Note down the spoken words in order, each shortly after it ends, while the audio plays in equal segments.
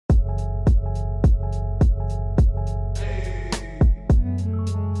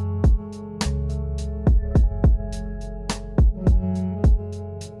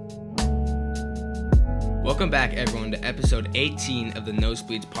Welcome back, everyone, to episode 18 of the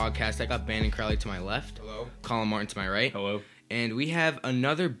Nosebleeds podcast. I got Bannon Crowley to my left. Hello. Colin Martin to my right. Hello. And we have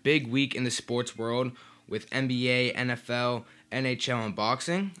another big week in the sports world with NBA, NFL, NHL, and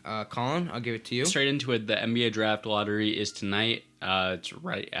boxing. Colin, I'll give it to you. Straight into it, the NBA draft lottery is tonight. It's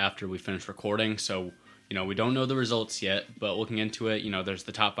right after we finish recording, so we don't know the results yet, but looking into it, there's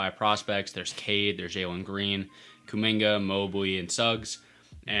the top 5 prospects. There's Cade, there's Jalen Green, Kuminga, Mobley, and Suggs.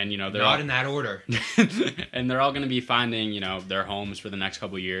 And, they're not in that order. and they're all going to be finding, their homes for the next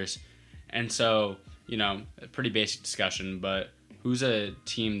couple of years. And so, a pretty basic discussion, but who's a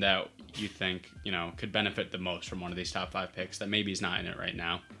team that you think, could benefit the most from one of these top 5 picks that maybe is not in it right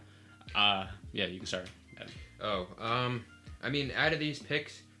now? Yeah, you can start. Out of these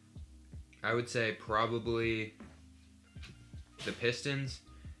picks, I would say probably the Pistons.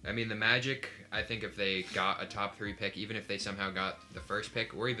 The Magic, I think if they got a top 3 pick, even if they somehow got the first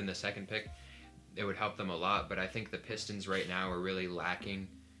pick or even the second pick, it would help them a lot. But I think the Pistons right now are really lacking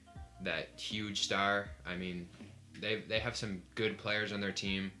that huge star. They have some good players on their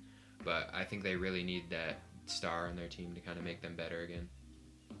team, but I think they really need that star on their team to kind of make them better again.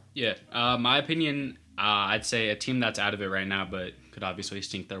 Yeah, my opinion, I'd say a team that's out of it right now, but could obviously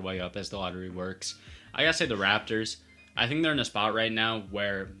sneak their way up as the lottery works. I gotta say the Raptors. I think they're in a spot right now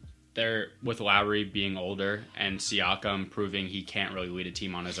where they're, with Lowry being older and Siakam proving he can't really lead a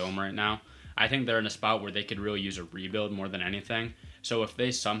team on his own right now, I think they're in a spot where they could really use a rebuild more than anything. So if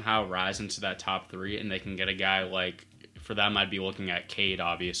they somehow rise into that top 3 and they can get a guy like, for them, I'd be looking at Cade,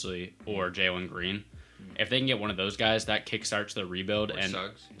 obviously, or Jalen Green. If they can get one of those guys, that kickstarts the rebuild. Or and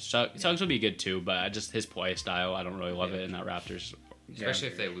Suggs would be good too, but just his play style, I don't really love it in that Raptors. Especially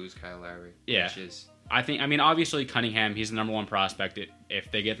if they lose Kyle Lowry. Yeah. Which is... obviously Cunningham, he's the number 1 prospect. If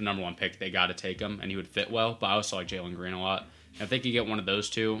they get the number 1 pick, they got to take him, and he would fit well. But I also like Jalen Green a lot. If they could get one of those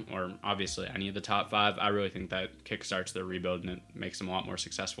two, or obviously any of the top 5, I really think that kickstarts their rebuild and it makes them a lot more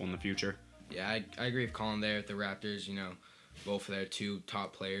successful in the future. Yeah, I agree with Colin there. With the Raptors, both of their 2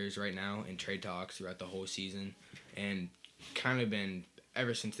 top players right now in trade talks throughout the whole season, and kind of been,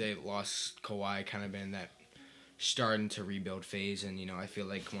 ever since they lost Kawhi, kind of been that starting to rebuild phase. And I feel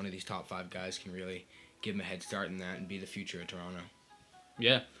like one of these top 5 guys can really give them a head start in that and be the future of Toronto.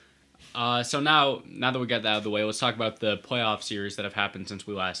 Yeah. So now that we got that out of the way, let's talk about the playoff series that have happened since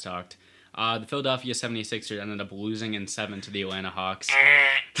we last talked. The Philadelphia 76ers ended up losing in 7 to the Atlanta Hawks.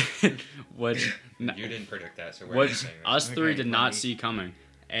 Which You didn't predict that, so which us 3 did not see coming.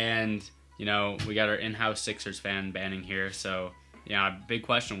 And, we got our in-house Sixers fan Banning here. So, big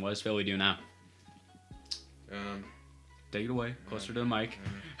question, what does Philly do now? Take it away, closer to the mic.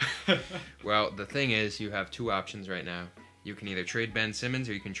 Well, the thing is, you have 2 options right now. You can either trade Ben Simmons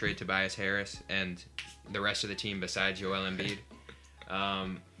or you can trade Tobias Harris and the rest of the team besides Joel Embiid.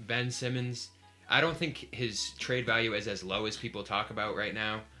 Ben Simmons, I don't think his trade value is as low as people talk about right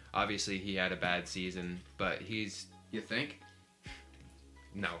now. Obviously, he had a bad season, but he's... You think?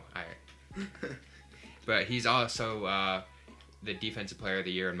 No, but he's also the Defensive Player of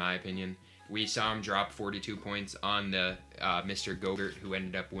the Year, in my opinion. We saw him drop 42 points on the Mr. Gobert, who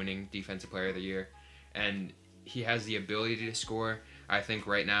ended up winning Defensive Player of the Year. And he has the ability to score. I think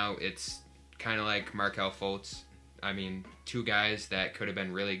right now it's kind of like Markelle Fultz. 2 guys that could have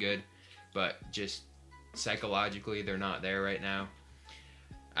been really good, but just psychologically they're not there right now.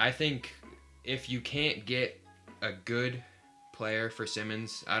 I think if you can't get a good player for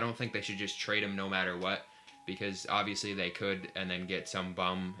Simmons, I don't think they should just trade him no matter what, because obviously they could and then get some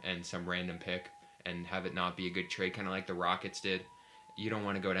bum and some random pick and have it not be a good trade, kind of like the Rockets did. You don't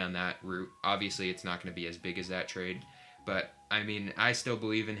want to go down that route. Obviously, it's not going to be as big as that trade, but I still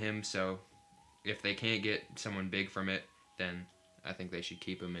believe in him, so if they can't get someone big from it, then I think they should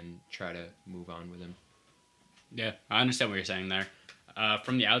keep him and try to move on with him. Yeah, I understand what you're saying there.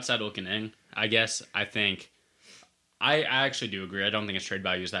 From the outside looking in, I actually do agree. I don't think his trade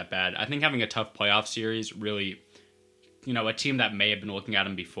value is that bad. I think having a tough playoff series really, a team that may have been looking at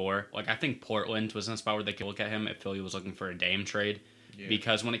him before, like I think Portland was in a spot where they could look at him if Philly was looking for a Dame trade. Yeah.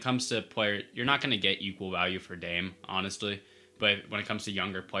 Because when it comes to players, you're not going to get equal value for Dame, honestly. But when it comes to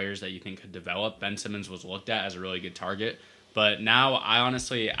younger players that you think could develop, Ben Simmons was looked at as a really good target. But now, I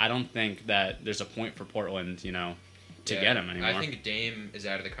don't think that there's a point for Portland, to get him anymore. I think Dame is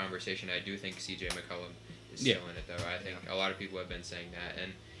out of the conversation. I do think C.J. McCollum is still in it, though. I think a lot of people have been saying that.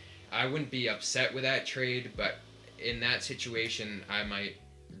 And I wouldn't be upset with that trade, but in that situation, I might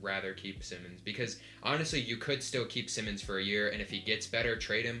rather keep Simmons. Because, honestly, you could still keep Simmons for a year, and if he gets better,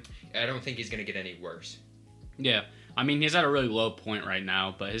 trade him. I don't think he's going to get any worse. Yeah. He's at a really low point right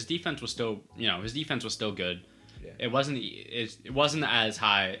now, but his defense was still, good. Yeah. It wasn't as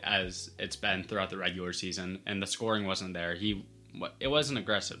high as it's been throughout the regular season, and the scoring wasn't there. It wasn't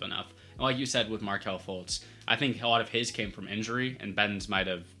aggressive enough. And like you said with Markelle Fultz, I think a lot of his came from injury, and Ben's might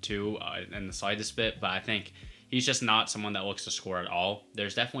have too in the slightest bit, but I think he's just not someone that looks to score at all.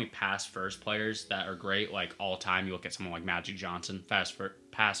 There's definitely pass first players that are great, like all time. You look at someone like Magic Johnson, pass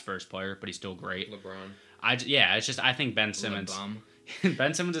first player, but he's still great. LeBron. I think Ben Simmons.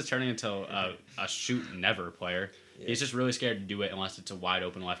 Ben Simmons is turning into a shoot never player. Yeah. He's just really scared to do it unless it's a wide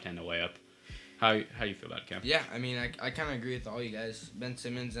open left-handed layup. How you feel about it, Cam? Yeah, I mean, I kind of agree with all you guys. Ben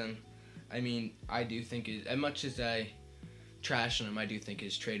Simmons, and I mean, I do think as much as I trash on him, I do think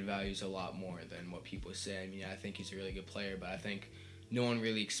his trade value is a lot more than what people say. I mean, I think he's a really good player, but I think no one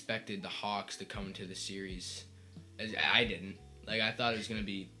really expected the Hawks to come into the series. As I didn't. Like, I thought it was going to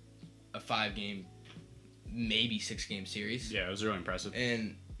be a 5-game, maybe 6-game series. Yeah, it was really impressive.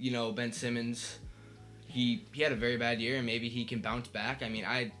 And, you know, Ben Simmons, he had a very bad year, and maybe he can bounce back. I mean,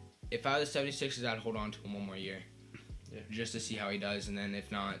 if I was the 76ers, I'd hold on to him one more year. Yeah. Just to see how he does, and then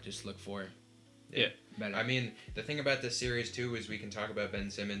if not, just look for better. I mean, the thing about this series, too, is we can talk about Ben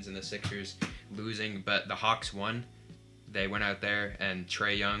Simmons and the Sixers losing, but the Hawks won. They went out there, and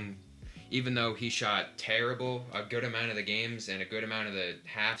Trae Young, even though he shot terrible a good amount of the games and a good amount of the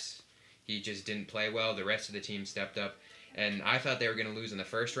halves, he just didn't play well. The rest of the team stepped up, and I thought they were going to lose in the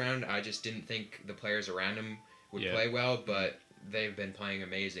first round. I just didn't think the players around him would play well, but they've been playing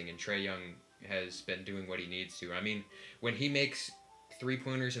amazing, and Trae Young has been doing what he needs to. I mean, when he makes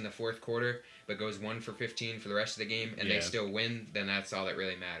 3-pointers in the fourth quarter but goes 1 for 15 for the rest of the game and they still win, then that's all that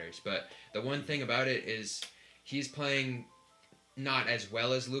really matters. But the one thing about it is he's playing not as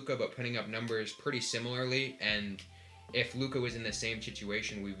well as Luka, but putting up numbers pretty similarly, and if Luka was in the same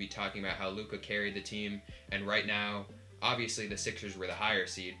situation, we'd be talking about how Luka carried the team, and right now, obviously the Sixers were the higher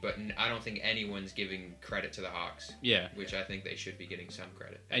seed, but I don't think anyone's giving credit to the Hawks. Yeah. Which I think they should be getting some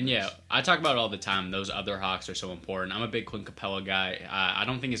credit. And I talk about it all the time. Those other Hawks are so important. I'm a big Clint Capella guy. I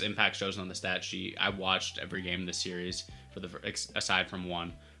don't think his impact shows on the stat sheet. I watched every game of the series aside from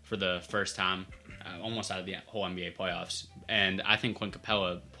one for the first time, almost out of the whole NBA playoffs. And I think Clint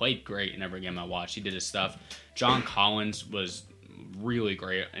Capella played great in every game I watched. He did his stuff. John Collins was really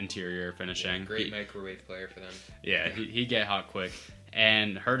great interior finishing. Yeah, great microwave player for them. Yeah, he get hot quick.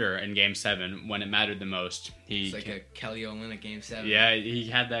 And Herter in Game 7, when it mattered the most, it's like a Kelly Olynyk Game 7. Yeah, he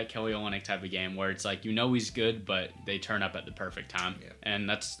had that Kelly Olynyk type of game where it's like, you know he's good, but they turn up at the perfect time. Yeah. And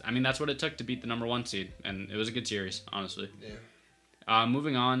that's what it took to beat the number 1 seed. And it was a good series, honestly. Yeah.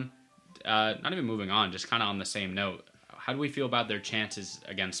 Moving on, not even moving on, just kind of on the same note. How do we feel about their chances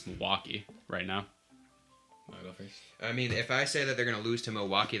against Milwaukee right now? I'll go first. I mean, if I say that they're going to lose to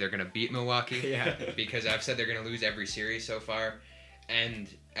Milwaukee, they're going to beat Milwaukee. Yeah. Because I've said they're going to lose every series so far. And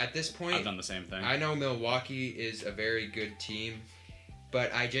at this point, I've done the same thing. I know Milwaukee is a very good team,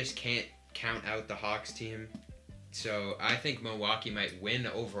 but I just can't count out the Hawks team. So I think Milwaukee might win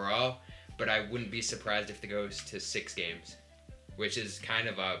overall, but I wouldn't be surprised if it goes to 6 games, which is kind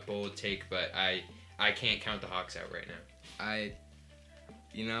of a bold take, but I can't count the Hawks out right now.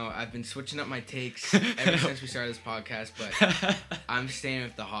 I've been switching up my takes ever since we started this podcast, but I'm staying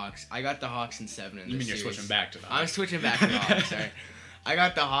with the Hawks. I got the Hawks in 7 in this series. You mean you're switching back to the Hawks? I'm switching back to the Hawks, sorry. I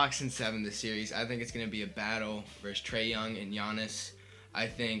got the Hawks in 7 this series. I think it's going to be a battle versus Trae Young and Giannis. I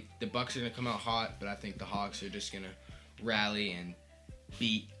think the Bucks are going to come out hot, but I think the Hawks are just going to rally and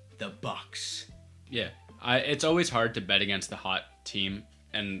beat the Bucks. Yeah. It's always hard to bet against the hot team.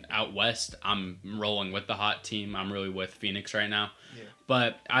 And out west, I'm rolling with the hot team. I'm really with Phoenix right now. Yeah.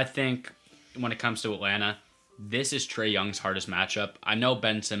 But I think when it comes to Atlanta, this is Trae Young's hardest matchup. I know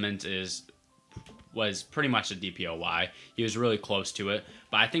Ben Simmons was pretty much a DPOY. He was really close to it.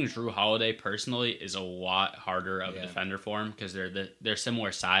 But I think Drew Holiday, personally, is a lot harder of a defender for him because they're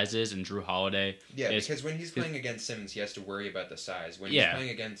similar sizes, and Drew Holiday... Yeah, because when he's playing against Simmons, he has to worry about the size. When he's playing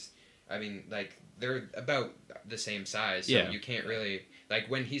against... I mean, they're about the same size, so you can't really...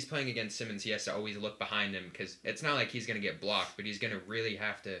 when he's playing against Simmons, he has to always look behind him because it's not like he's going to get blocked, but he's going to really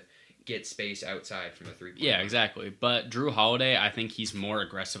have to get space outside from the 3-point line. Yeah, exactly. But Drew Holiday, I think he's more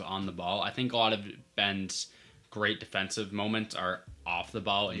aggressive on the ball. I think a lot of Ben's great defensive moments are off the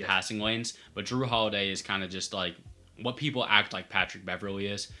ball in passing lanes, but Drew Holiday is kind of just like what people act like Patrick Beverley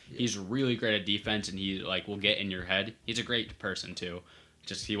is. Yeah. He's really great at defense, and he will get in your head. He's a great person too.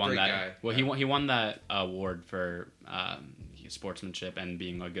 Just he won great that. Guy. Well, yeah. he won that award for sportsmanship and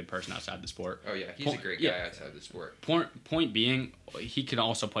being a good person outside the sport. Oh yeah, he's a great guy outside the sport. Point being, he can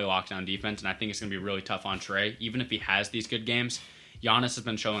also play lockdown defense, and I think it's going to be really tough on Trae, even if he has these good games. Giannis has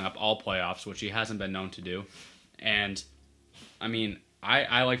been showing up all playoffs, which he hasn't been known to do. And I mean,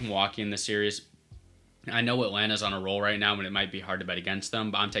 I like Milwaukee in this series. I know Atlanta's on a roll right now, and it might be hard to bet against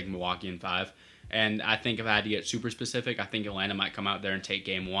them, but I'm taking Milwaukee in 5. And I think if I had to get super specific, I think Atlanta might come out there and take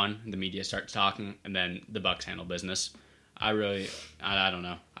game 1. The media starts talking, and then the Bucks handle business. I don't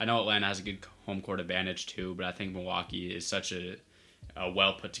know. I know Atlanta has a good home court advantage too, but I think Milwaukee is such a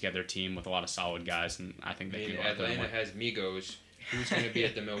well put together team with a lot of solid guys, and I think they can go out there and Atlanta win. has Migos. Who's going to be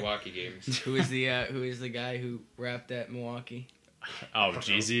at the Milwaukee games? Who is the guy who rapped at Milwaukee? Oh,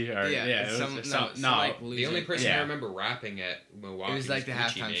 Jeezy? Or, it was like The only person Yeah. I remember rapping at Milwaukee it was like the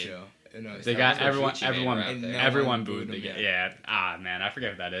Gucci halftime Mane. show. No, they got Gucci Mane right there. everyone booed booed. him, Yeah. Ah, man, I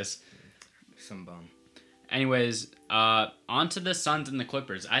forget what that is. Some bum. Anyways, on to the Suns and the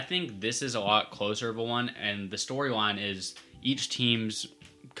Clippers. I think this is a lot closer of a one, and the storyline is each team's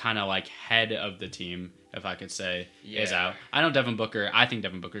kind of like head of the team, if I could say, is out. I know I think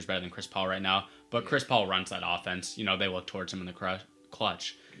Devin Booker's better than Chris Paul right now, but Chris Paul runs that offense. You know, they look towards him in the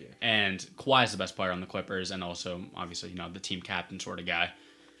clutch. Yeah. And Kawhi is the best player on the Clippers, and also, obviously, you know, the team captain sort of guy.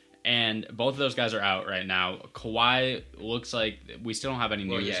 And both of those guys are out right now. Kawhi looks like we still don't have any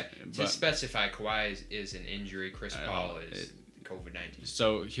news. To specify, Kawhi is an injury. Chris Paul is COVID-19.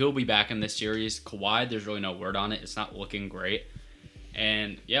 So he'll be back in this series. Kawhi, there's really no word on it. It's not looking great.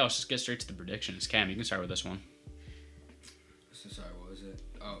 And yeah, let's just get straight to the predictions. Cam, you can start with this one. So sorry, what was it?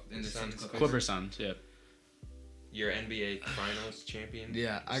 Oh, in the Suns, Suns Clippers Suns, yeah. Your NBA Finals champion.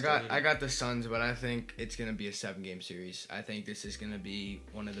 Yeah, I got the Suns, but I think it's gonna be a 7-game series. I think this is gonna be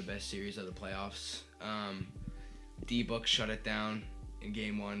one of the best series of the playoffs. D-Book shut it down in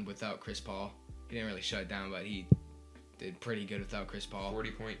game 1 without Chris Paul. He didn't really shut it down, but he did pretty good without Chris Paul.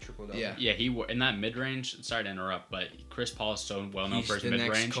 40-point triple-double. Yeah. Yeah, he in that mid-range, sorry to interrupt, but Chris Paul is so well known He's for his the next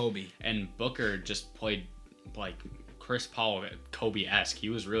mid-range. Kobe. And Booker just played like Chris Paul, Kobe-esque. He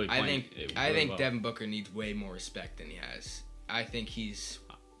was really playing. I think well. Devin Booker needs way more respect than he has. I think he's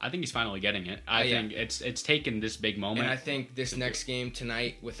finally getting it. I think it's taken this big moment. And I think this next game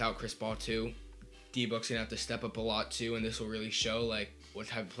tonight, without Chris Paul too, D-Book's gonna have to step up a lot too, and this will really show like what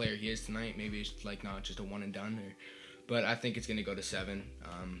type of player he is tonight. Maybe it's like not just a one and done, but I think it's gonna go to 7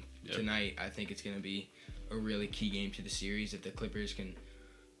 tonight. I think it's gonna be a really key game to the series if the Clippers can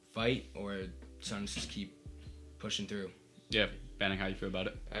fight or Suns just keep pushing through. Yeah, Banning, how you feel about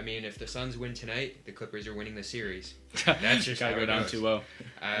it? I mean, if the Suns win tonight, the Clippers are winning the series. That's just gotta how go it down goes.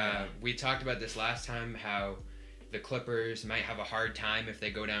 2-0. We talked about this last time, how the Clippers might have a hard time if they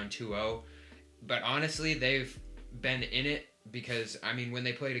go down 2-0. But honestly, they've been in it because, I mean, when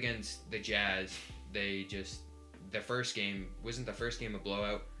they played against the Jazz, wasn't the first game a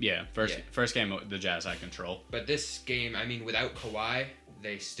blowout? Yeah, first game the Jazz had control. But this game, I mean, without Kawhi,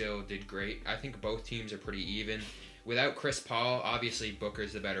 they still did great. I think both teams are pretty even. Without Chris Paul, obviously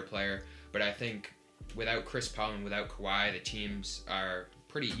Booker's the better player, but I think without Chris Paul and without Kawhi, the teams are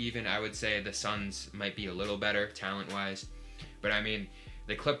pretty even. I would say the Suns might be a little better talent-wise, but I mean,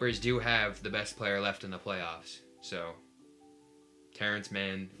 the Clippers do have the best player left in the playoffs, so Terrence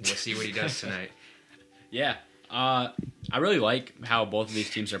Mann, we'll see what he does tonight. Yeah. I really like how both of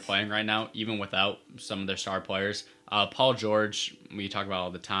these teams are playing right now, even without some of their star players. Paul George, we talk about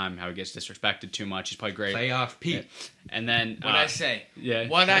all the time, how he gets disrespected too much. He's played great. Playoff Pete. Yeah. And then... What'd I say? Yeah.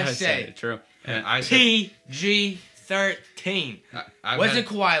 What'd I say? True. I said, PG-13. Wasn't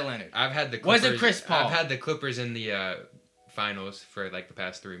Kawhi Leonard. I've had the Clippers, Wasn't Chris Paul. I've had the Clippers in the finals for like the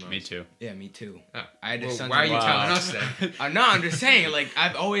past 3 months. Me too. Yeah, me too. Oh. I had the Suns. Why are you Wow. telling us then? No, I'm just saying, like,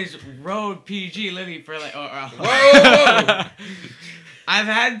 I've always rode PG literally for, like, Whoa! I've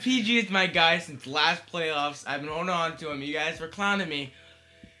had PG as my guy since last playoffs. I've been holding on to him. You guys were clowning me.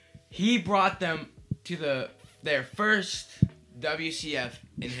 He brought them to their first WCF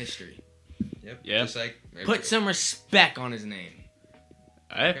in history. Yep. Yeah. Just like Put some respect on his name.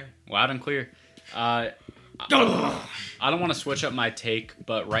 Hey, Okay. loud and clear. I don't want to switch up my take,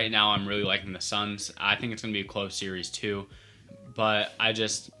 but right now I'm really liking the Suns. I think it's going to be a close series too. But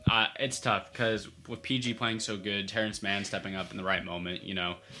it's tough because with PG playing so good, Terrence Mann stepping up in the right moment, you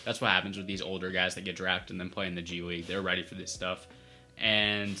know, that's what happens with these older guys that get drafted and then play in the G League. They're ready for this stuff.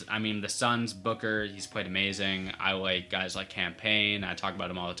 And, I mean, the Suns, Booker, he's played amazing. I like guys like Campaign. I talk about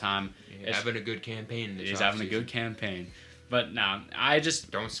him all the time. He's having a good campaign. He's having a good campaign. But, no,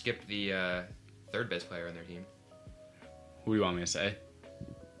 Don't skip the third best player on their team. Who do you want me to say?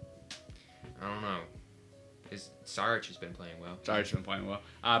 I don't know. Saric has been playing well. Sarge's been playing well.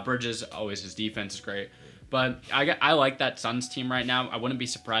 Bridges, always his defense is great. But I like that Suns team right now. I wouldn't be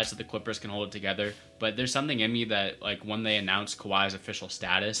surprised if the Clippers can hold it together. But there's something in me that, like, when they announce Kawhi's official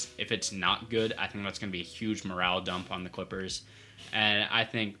status, if it's not good, I think that's going to be a huge morale dump on the Clippers. And I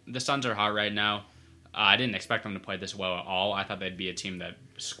think the Suns are hot right now. I didn't expect them to play this well at all. I thought they'd be a team that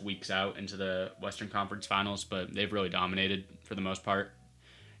squeaks out into the Western Conference Finals, but they've really dominated for the most part.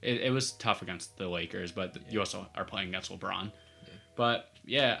 It was tough against the Lakers, but you also are playing against LeBron. Yeah. But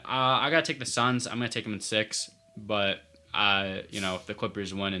yeah, I gotta take the Suns. I'm gonna take them in 6, but if the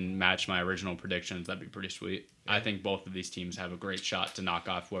Clippers win and match my original predictions, that'd be pretty sweet. Yeah. I think both of these teams have a great shot to knock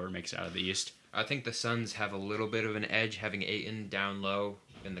off whoever makes it out of the East. I think the Suns have a little bit of an edge having Ayton down low,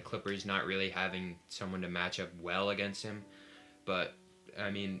 and the Clippers not really having someone to match up well against him. But,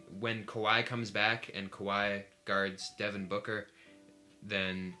 I mean, when Kawhi comes back and Kawhi guards Devin Booker,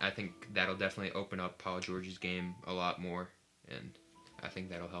 then I think that'll definitely open up Paul George's game a lot more, and I think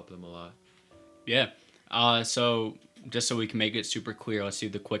that'll help them a lot. Yeah. So just so we can make it super clear, let's do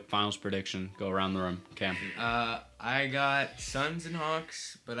the quick finals prediction. Go around the room. Cam. I got Suns and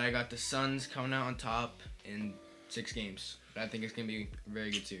Hawks, but I got the Suns coming out on top in 6 games. I think it's going to be a very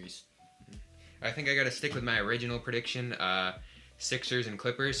good series. I think I got to stick with my original prediction, Sixers and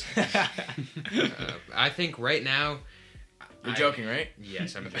Clippers. I think right now... You're joking, right?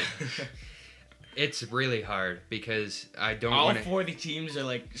 Yes, I'm joking. It's really hard because I don't want to... All 4 of the teams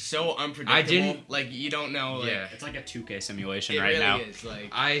are, so unpredictable. You don't know. Yeah. It's like a 2K simulation right now. It really is.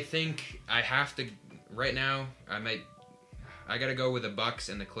 I think I have to... Right now, I got to go with the Bucks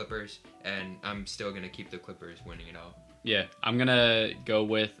and the Clippers, and I'm still going to keep the Clippers winning it all. Yeah, I'm going to go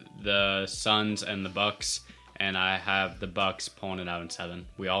with the Suns and the Bucks, and I have the Bucks pulling it out in 7.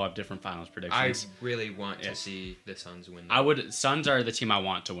 We all have different finals predictions. I really want to see the Suns win. Suns are the team I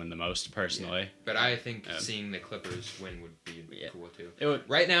want to win the most, personally. Yeah. But I think seeing the Clippers win would be cool, too.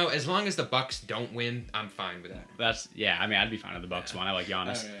 Right now, as long as the Bucks don't win, I'm fine with that. I'd be fine with the Bucks one. I like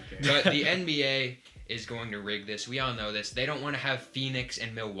Giannis. But the NBA... is going to rig this. We all know this. They don't want to have Phoenix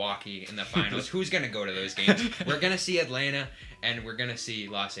and Milwaukee in the finals. Who's going to go to those games? We're going to see Atlanta, and we're going to see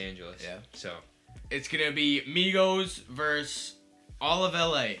Los Angeles. Yeah. So it's going to be Migos versus all of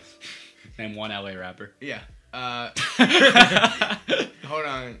LA. Name one LA rapper. Yeah. Hold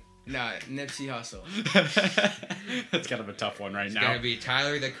on. Nah, Nipsey Hussle. That's kind of a tough one now. It's going to be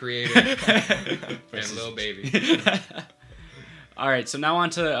Tyler, the Creator, and Lil Baby. All right, so now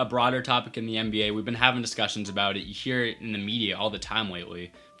on to a broader topic in the NBA. We've been having discussions about it. You hear it in the media all the time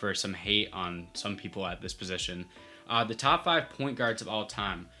lately for some hate on some people at this position. The top 5 point guards of all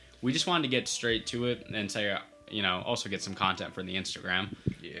time. We just wanted to get straight to it and say, also get some content for the Instagram.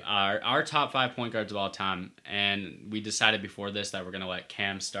 Yeah. Our top 5 point guards of all time, and we decided before this that we're going to let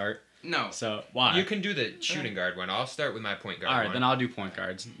Cam start. No. So, why? You can do the shooting guard one. I'll start with my point guard All right, then I'll do point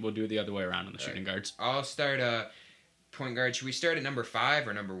guards. We'll do it the other way around on the shooting guards. I'll start... point guard. Should we start at number 5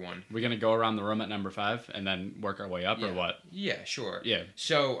 or number 1? We're gonna go around the room at number 5 and then work our way up, or what? Yeah, sure. Yeah.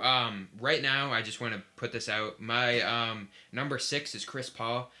 So right now, I just want to put this out. My number 6 is Chris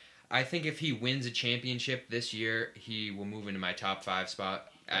Paul. I think if he wins a championship this year, he will move into my top 5 spot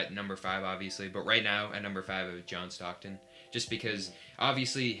at number 5, obviously. But right now, at number 5, is John Stockton, just because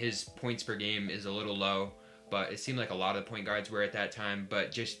obviously his points per game is a little low, but it seemed like a lot of the point guards were at that time.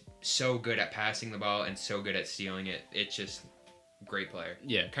 But just so good at passing the ball and so good at stealing it. It's just great player.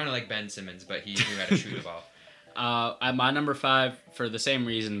 Yeah. Kind of like Ben Simmons, but he knew how to shoot the ball. At my number 5, for the same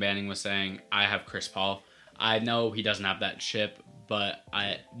reason Banning was saying, I have Chris Paul. I know he doesn't have that chip, but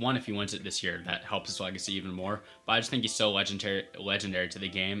if he wins it this year, that helps his legacy even more. But I just think he's so legendary to the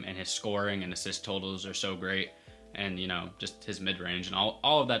game, and his scoring and assist totals are so great. And, just his mid-range and all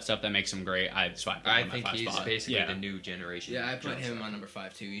of that stuff that makes him great. I think he's basically the new generation. Yeah, I put him on number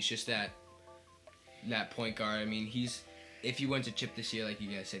 5, too. He's just that point guard. I mean, if he wins a chip this year, like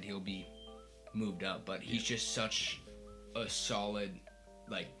you guys said, he'll be moved up. But he's just such a solid,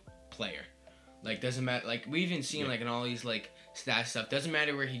 player. Doesn't matter. We've even seen, in all these, stat stuff. Doesn't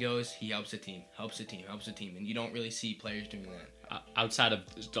matter where he goes, he helps the team. And you don't really see players doing that. Outside of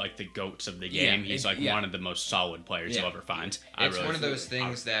the goats of the game, he's one of the most solid players you'll ever find. It's one of those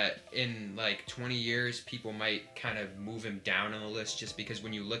things that in 20 years people might kind of move him down on the list, just because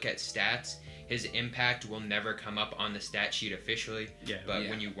when you look at stats, his impact will never come up on the stat sheet officially. But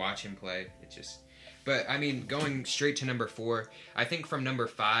when you watch him play, it's just. But I mean, going straight to number 4, I think from number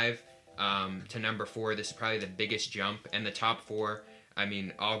 5 to number 4, this is probably the biggest jump. And the top 4. I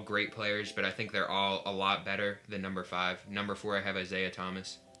mean, all great players, but I think they're all a lot better than number 5. Number 4, I have Isaiah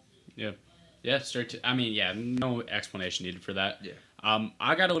Thomas. Yeah. Yeah, straight to... no explanation needed for that. Yeah.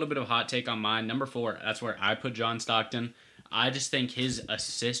 I got a little bit of a hot take on mine. Number 4, that's where I put John Stockton. I just think his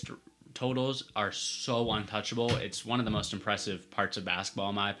assist totals are so untouchable. It's one of the most impressive parts of basketball,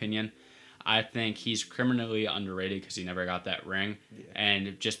 in my opinion. I think he's criminally underrated because he never got that ring. Yeah.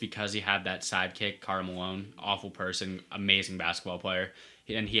 And just because he had that sidekick, Karl Malone, awful person, amazing basketball player.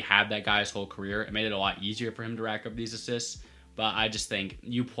 and he had that guy his whole career, it made it a lot easier for him to rack up these assists. But I just think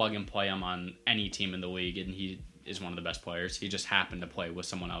you plug and play him on any team in the league, and he is one of the best players. He just happened to play with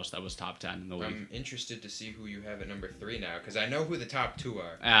someone else that was top 10 in the league. I'm interested to see who you have at number 3 now, because I know who the top 2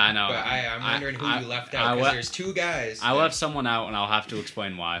 are. I know. But I'm wondering who you left out, because there's 2 guys. I left someone out, and I'll have to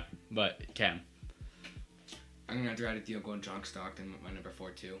explain why. But Cam. I'm going to try to deal going John Stockton with my number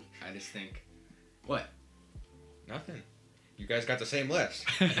 4 too. I just think... What? Nothing. You guys got the same list.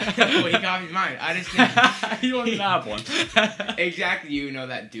 Well, he copied mine. I just think... You don't even have one. Exactly. You know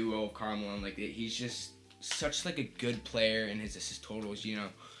that duo of Carmelo. Like, he's just such like a good player in his assist totals, you know.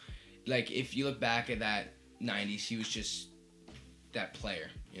 Like, if you look back at that 90s, he was just that player,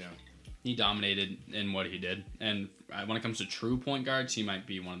 you know. He dominated in what he did. And when it comes to true point guards, he might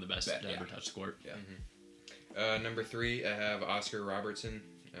be one of the best to ever touch the court. Yeah. Mm-hmm. Number 3, I have Oscar Robertson.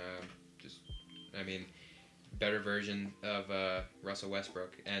 Better version of Russell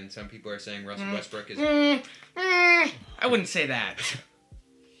Westbrook. And some people are saying Russell Westbrook is... I wouldn't say that.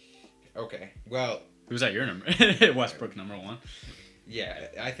 Okay, well... Who's that your number? Westbrook number 1. Yeah,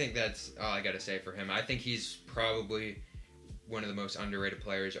 I think that's all I got to say for him. I think he's probably one of the most underrated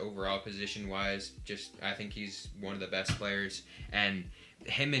players overall position-wise. I think he's one of the best players. And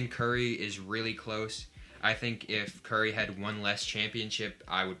him and Curry is really close. I think if Curry had one less championship,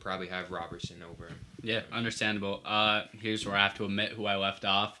 I would probably have Robertson over him. Yeah, understandable. Here's where I have to admit who I left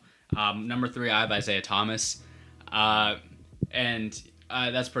off. Number 3, I have Isaiah Thomas. And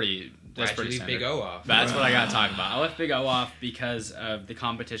that's pretty... That's pretty leave Big O off. That's what I got to talk about. I left Big O off because of the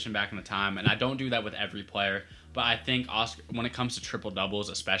competition back in the time, and I don't do that with every player. But I think Oscar, when it comes to triple doubles,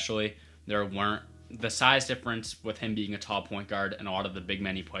 especially, there weren't the size difference with him being a tall point guard and a lot of the big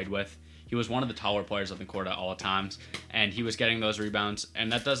men he played with. He was one of the taller players on the court at all times, and he was getting those rebounds.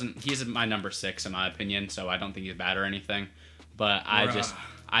 And he's my number 6 in my opinion, so I don't think he's bad or anything. But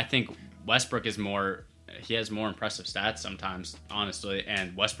I think Westbrook is more. He has more impressive stats sometimes, honestly,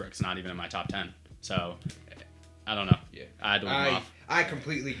 and Westbrook's not even in my top 10. So, I don't know. Yeah. I had to leave him off. I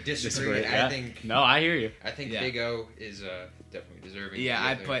completely disagree. Yeah. No, I hear you. I think Big O is definitely deserving. Yeah,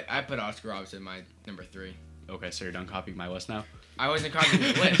 I put Oscar Robertson in my number 3. Okay, so you're done copying my list now? I wasn't copying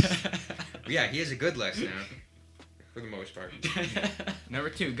the list. Yeah, he has a good list now. For the most part. Number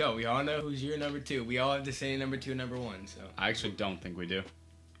 2, go. We all know who's your number 2. We all have the same number 2, number 1. So I actually don't think we do.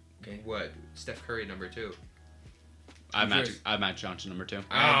 Okay. What? Steph Curry number 2. I have Matt Johnson number 2.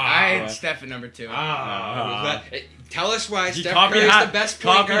 I had Steph at number 2. Tell us why Steph Curry is the best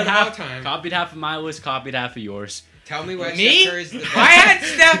point guard of all time. Copied half of my list, copied half of yours. Tell me why Me? Steph Curry is the best. I had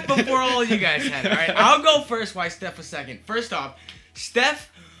Steph before all you guys had, all right? I'll go first why Steph was second. First off,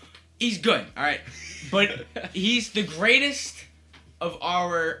 Steph, he's good, all right? But he's the greatest of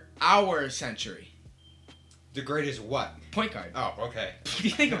our century. The greatest what? Point guard. Oh, okay. Do you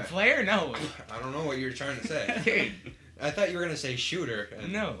think a player? No. I don't know what you were trying to say. Dude. I thought you were going to say shooter.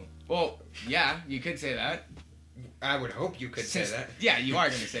 No. Well, yeah, you could say that. I would hope you could say that. Yeah, you are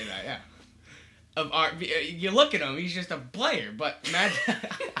going to say that, yeah. You look at him, he's just a player, but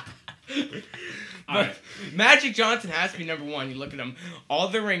Magic Johnson has to be number 1. You look at him, all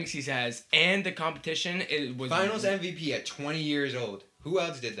the rings he has, and the competition was... Finals MVP at 20 years old. Who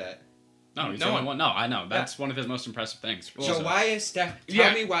else did that? No, he's the only one. No, I know. That's one of his most impressive things. So why is Steph...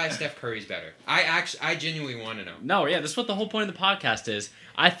 Tell me why Steph Curry's better. I genuinely want to know. No, yeah, this is what the whole point of the podcast is.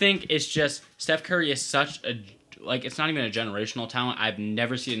 I think it's just Steph Curry is such a... Like, it's not even a generational talent. I've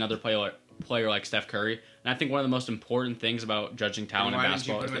never seen another player like Steph Curry. And I think one of the most important things about judging talent in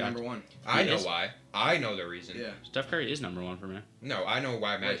basketball is... Why did you put him at number 1? I know why. I know the reason. Yeah. Steph Curry is number 1 for me. No, I know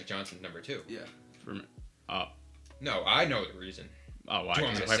why Magic Johnson's number 2. Yeah. For me. No, I know the reason. Oh, why?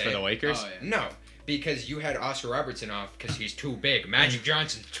 Because he played for the Lakers? Oh, yeah. No, because you had Oscar Robertson off because he's too big. Magic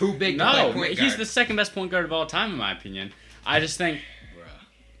Johnson's too big to play point guard. He's the second best point guard of all time, in my opinion. I just think...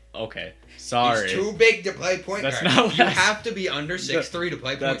 Okay, sorry. He's too big to play point guard. You have to be under 6'3" to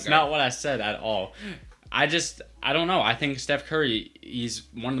play point guard. That's not what I said at all. I don't know. I think Steph Curry, he's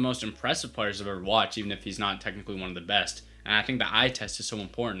one of the most impressive players I've ever watched, even if he's not technically one of the best. And I think the eye test is so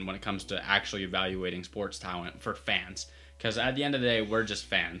important when it comes to actually evaluating sports talent for fans. Because at the end of the day, we're just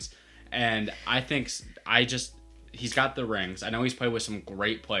fans. And I think he's got the rings. I know he's played with some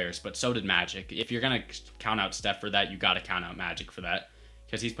great players, but so did Magic. If you're going to count out Steph for that, you got to count out Magic for that.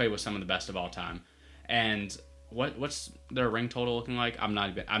 Because he's played with some of the best of all time. And what's their ring total looking like? I'm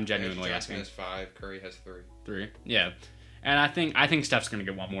genuinely asking. Johnson has 5, Curry has 3. 3? Yeah. And I think Steph's going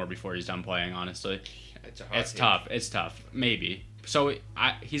to get one more before he's done playing, honestly. It's tough. It's tough. Maybe. So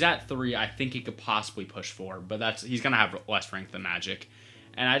he's at 3. I think he could possibly push 4, but he's going to have less rank than Magic.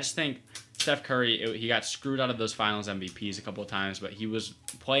 And I just think Steph Curry, he got screwed out of those finals MVPs a couple of times, but he was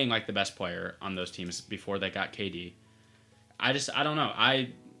playing like the best player on those teams before they got KD. I don't know.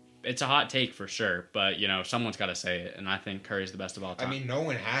 It's a hot take for sure, but, someone's got to say it, and I think Curry's the best of all time. I mean, no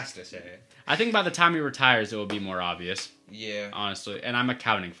one has to say it. I think by the time he retires, it will be more obvious. Yeah. Honestly, and I'm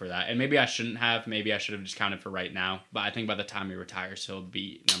accounting for that. And maybe I shouldn't have. Maybe I should have just counted for right now. But I think by the time he retires, he'll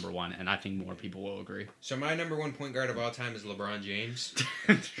be number one, and I think more people will agree. So my number one point guard of all time is LeBron James.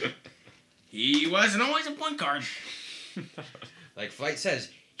 He wasn't always a point guard. Like Flight says,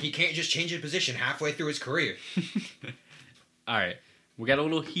 he can't just change his position halfway through his career. All right. We got a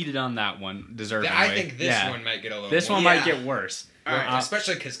little heated on that one, deservingly. I think this one might get a little This more. one might get worse. All right.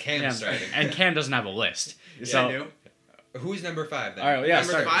 Especially because Cam's starting. And Cam doesn't have a list. Yeah, So, I do. Who's number 5 then? all right, yeah,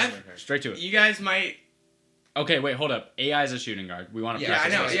 Number start. 5? Straight to it. You guys might... Okay, wait, hold up. AI is a shooting guard. We want to Yeah, I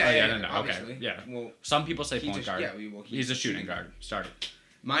preface know. this. Yeah, no, obviously. Okay, yeah. Well, Some people say point guard. Yeah, He's a shooting guard. Start it.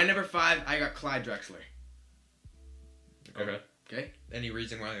 My number 5, I got Clyde Drexler. Okay. Okay? Any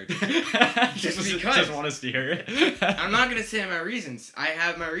reason why? Or Just because. Just want us to hear it. I'm not going to say my reasons. I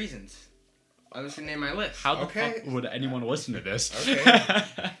have my reasons. I'm just going to name my list. How the Okay. fuck would anyone listen to this? Okay.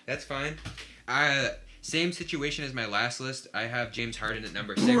 That's fine. Same situation as my last list. I have James Harden at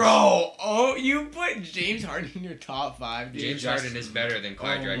number 6. Bro, you put James Harden in your top 5, dude. James Harden is better than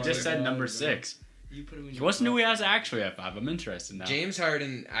Clyde Oh Drexler. my Just said God, number bro. 6. You put him in your What's top new he has 5. actually at 5? I'm interested now. James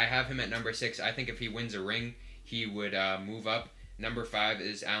Harden, I have him at number 6. I think if he wins a ring, he would move up. Number 5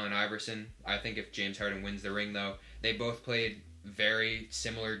 is Allen Iverson. I think if James Harden wins the ring, though, they both played very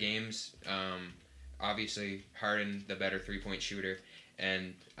similar games. Obviously, Harden, the better three-point shooter.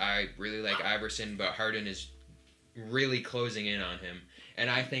 And I really like Iverson, but Harden is really closing in on him. And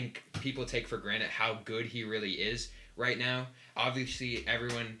I think people take for granted how good he really is right now. Obviously,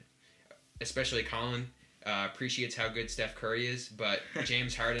 everyone, especially Colin, appreciates how good Steph Curry is, but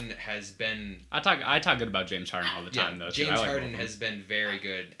James Harden has been... I talk good about James Harden all the time, though. James I like Harden both of has been very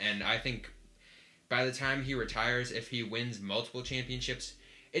good, and I think by the time he retires, if he wins multiple championships,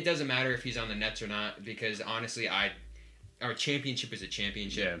 it doesn't matter if he's on the Nets or not, because honestly, our championship is a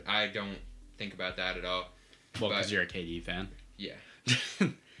championship. Yeah. I don't think about that at all. them. Well, because but- you're a KD fan. Yeah.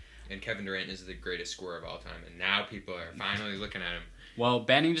 And Kevin Durant is the greatest scorer of all time, and now people are finally looking at him. Well,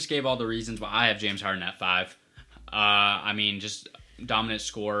 Banning just gave all the reasons why I have James Harden at 5. I mean, just dominant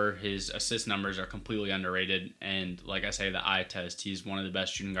scorer. His assist numbers are completely underrated. And like I say, the eye test, he's one of the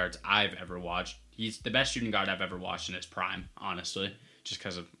best shooting guards I've ever watched. He's the best shooting guard I've ever watched in his prime, honestly, just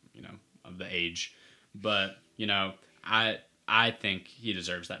because of, of the age. But, I think he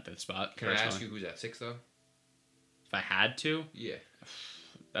deserves that 5th spot. Can I ask you who's at 6, though? If I had to, Yeah.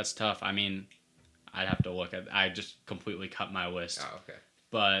 that's tough. I mean, I'd have to look at. I just completely cut my list. Oh, okay.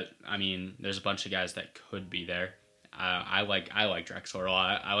 But I mean, there's a bunch of guys that could be there. I like Drexler a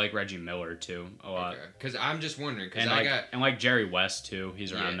lot. I like Reggie Miller too a lot. Okay. Because I'm just wondering, because And like Jerry West too.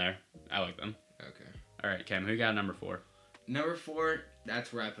 He's around there. I like them. Okay. All right, Cam, who you got at number 4? Number 4,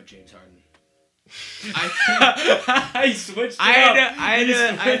 that's where I put James Harden. I switched. I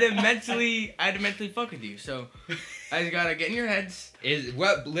had to mentally fuck with you. So I just gotta get in your heads.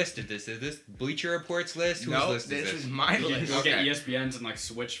 What list is this? Is this Bleacher Report's list? Whose No, list this is is my We'll list. get Okay. ESPN's and like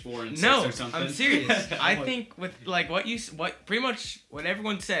switch 4 and 6 No, or something. I'm serious. I think with like what pretty much what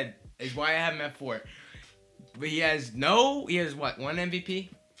everyone said is why I have him at 4. But he has what, 1 MVP?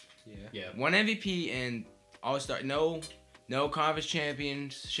 Yeah. 1 MVP and All-Star. No conference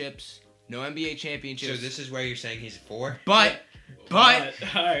championships. No NBA championships. So this is where you're saying he's 4? But all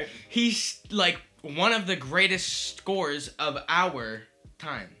right. he's like one of the greatest scorers of our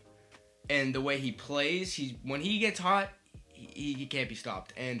time. And the way he plays, when he gets hot, he can't be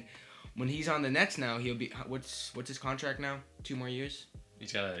stopped. And when he's on the Nets now, he'll be what's his contract now? 2 more years?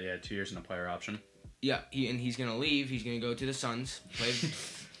 He's got 2 years and a player option. Yeah, he's going to leave. He's going to go to the Suns, play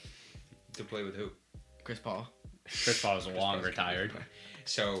To play with who? Chris Paul. Chris Paul is long retired.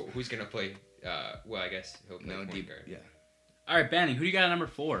 So who's gonna play? Well, I guess he'll play point deep guard. Yeah. All right, Banning, who do you got at number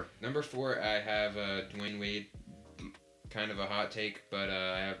 4? Number 4, I have Dwayne Wade. Kind of a hot take, but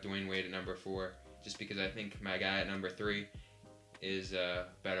I have Dwayne Wade at number 4 just because I think my guy at number 3 is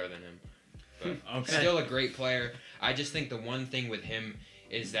better than him. But Okay. still a great player. I just think the one thing with him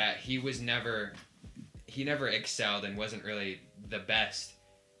is that he never excelled and wasn't really the best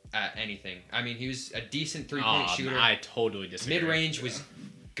at anything. I mean, he was a decent three-point shooter. I totally disagree. Mid-range was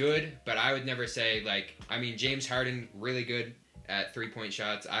good, but I would never say, James Harden, really good at three-point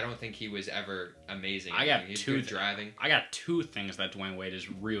shots. I don't think he was ever amazing. He's good driving. I got 2 things that Dwayne Wade is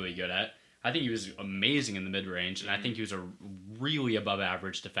really good at. I think he was amazing in the mid-range, and I think he was a really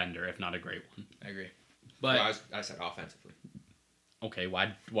above-average defender, if not a great one. I agree. But Well, I said offensively. Okay,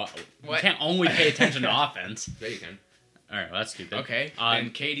 why? What? You What? can't only pay attention to offense. Yeah, you can. All right, well, that's stupid. Okay,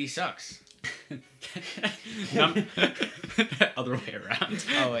 and KD sucks. Other way around.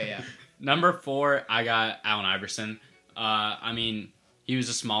 Oh wait, yeah. Number 4, I got Allen Iverson. I mean, he was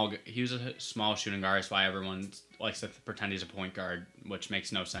a small shooting guard. That's why everyone likes to pretend he's a point guard, which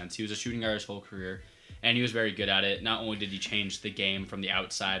makes no sense. He was a shooting guard his whole career, and he was very good at it. Not only did he change the game from the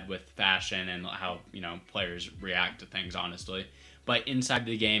outside with fashion and how players react to things, honestly, but inside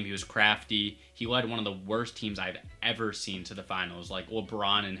the game, he was crafty. He led one of the worst teams I've ever seen to the finals. Like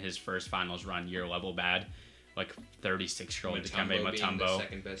LeBron in his first finals run, year level bad. Like 36-year-old Dikembe Mutombo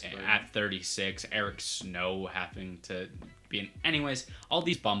at 36. Eric Snow having to be in. Anyways, all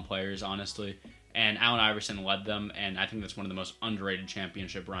these bum players, honestly. And Allen Iverson led them, and I think that's one of the most underrated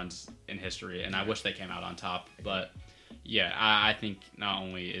championship runs in history. And I wish they came out on top. But yeah, I think not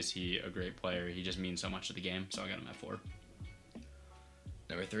only is he a great player, he just means so much to the game. So I got him at 4.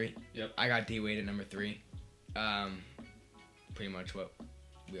 Number 3. Yep. I got D Wade at number 3. Pretty much what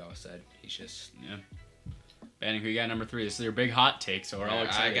we all said. He's just Banning, who you got number 3? This is your big hot take, so we're all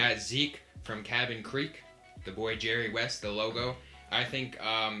excited. I got Zeke from Cabin Creek, the boy Jerry West, the logo. I think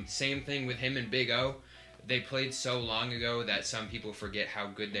same thing with him and Big O. They played so long ago that some people forget how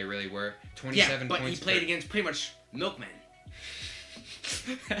good they really were. 27 but points. he played against pretty much milkmen.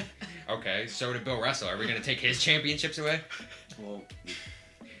 Okay, so did Bill Russell. Are we going to take his championships away? Well,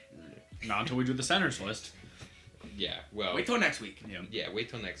 Not until we do the centers list. Yeah, well. wait till next week. Yeah, wait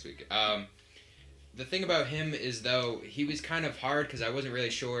till next week. The thing about him is, though, he was kind of hard because I wasn't really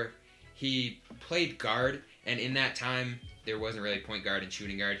sure. He played guard, and in that time, there wasn't really point guard and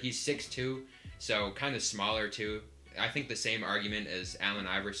shooting guard. He's 6'2", so kind of smaller, too. I think the same argument as Allen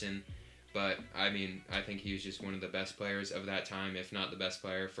Iverson, but, I mean, I think he was just one of the best players of that time, if not the best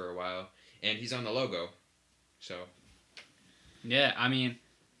player for a while. And he's on the logo, so. Yeah, I mean,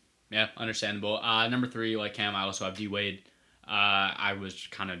 yeah, understandable. Number 3, like Cam, I also have D Wade. I was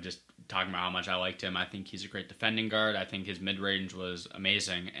kind of just talking about how much I liked him. I think he's a great defending guard. I think his mid-range was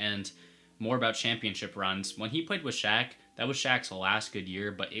amazing. And more about championship runs. When he played with Shaq, that was Shaq's last good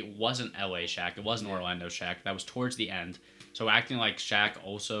year, but it wasn't LA Shaq. It wasn't Orlando Shaq. That was towards the end. So acting like Shaq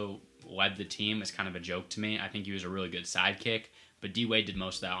also led the team is kind of a joke to me. I think he was a really good sidekick, but D Wade did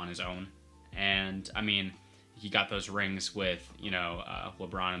most of that on his own. And, I mean, he got those rings with,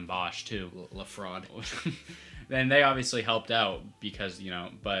 LeBron and Bosh, too. LaFraud. Then they obviously helped out because,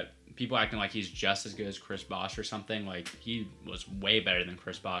 but people acting like he's just as good as Chris Bosh or something. Like, he was way better than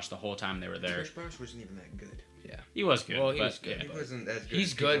Chris Bosh the whole time they were there. Chris Bosh wasn't even that good. Yeah. He was good. Well, he was good. He wasn't as good. He's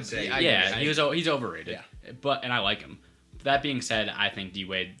as people good. say. He's overrated. Yeah. And I like him. That being said, I think D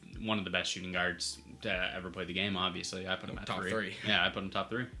Wade, one of the best shooting guards to ever play the game. Obviously, I put him at top 3. Yeah, I put him top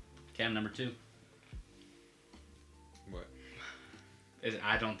 3. Cam number 2. What?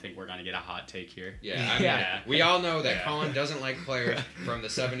 I don't think we're gonna get a hot take here. Yeah, I mean, we all know that Colin doesn't like players from the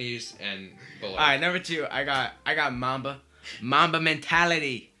 70s and below. All right, number 2. I got Mamba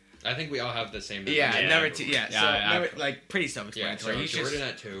mentality. I think we all have the same. Yeah, Yeah. number 2. Yeah, Yeah, like pretty Yeah, self-explanatory. so He's Jordan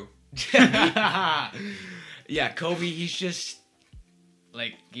at 2. Yeah, Kobe. He's just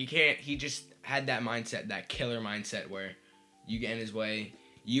like he can't. He just had that mindset, that killer mindset, where you get in his way.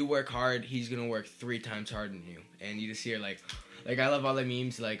 You work hard, he's gonna work 3 times harder than you, and you just hear like I love all the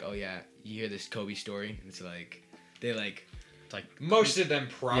memes. Like, oh yeah, you hear this Kobe story, and it's like they like. It's like Most of them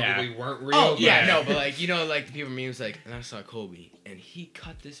probably weren't real. Oh yeah, but- no, but like like the people memes like, and I saw Kobe, and he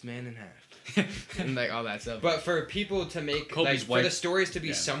cut this man in half, and like all that stuff. But for people to make Kobe's for wife- the stories to be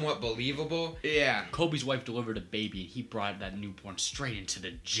Yeah. somewhat believable, yeah, Kobe's wife delivered a baby, and he brought that newborn straight into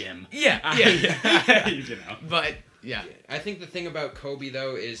the gym. yeah. But yeah, I think the thing about Kobe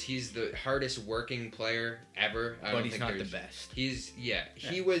though is he's the hardest working player ever. but he's not the best.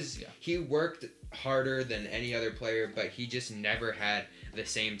 He worked harder than any other player, but he just never had the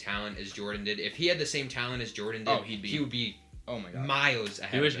same talent as Jordan did. If he had the same talent as Jordan did, he would be Oh my god. miles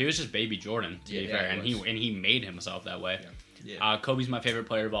ahead. He was of him. just baby Jordan, to be Yeah, fair, he and was. he made himself that way. Yeah. Kobe's my favorite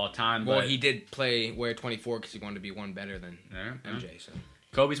player of all time. Well, but he did wear 24 because he wanted to be one better than Yeah, yeah. MJ. So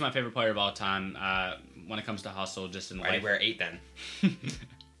Kobe's my favorite player of all time. When it comes to hustle, just in Why do life, you wear 8 then?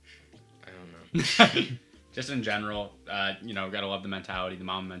 I don't know. just in general, gotta love the mentality, the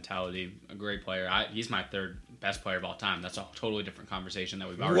mom mentality. A great player. He's my 3rd best player of all time. That's a totally different conversation that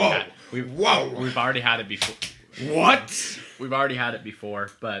we've already had. We've already had it before. What? We've already had it before,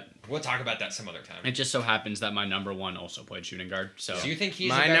 but We'll talk about that some other time. it just so happens that my number 1 also played shooting guard. So Do you think he's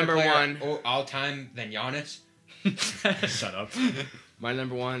My a better number player one- all time than Giannis? shut up. My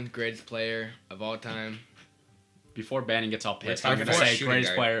number 1 greatest player of all time. Before Bannon gets all pissed, We're I'm gonna talking say about greatest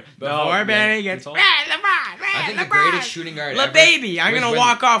shooting player. Before Bannon gets all- LeBron. I think the greatest shooting guard Little ever baby. I'm was gonna when-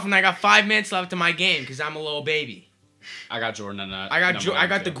 walk off when I got 5 minutes left in my game because I'm a little baby. I got Jordan and I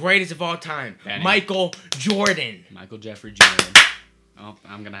got the greatest of all time, Bannon. Michael Jordan. Michael Jeffrey Jr. Oh,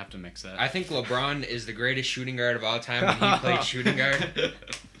 I'm gonna have to mix that. I think LeBron is the greatest shooting guard of all time when he played shooting guard.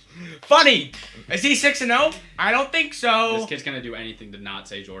 Funny. Is he 6-0? I don't think so. This kid's gonna do anything to not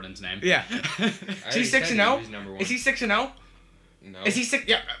say Jordan's name. Yeah. I Is already he said 6-0? he's number one. Is he 6-0? No. Is he 6?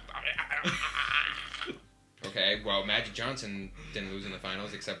 Yeah. Okay, well, Magic Johnson didn't lose in the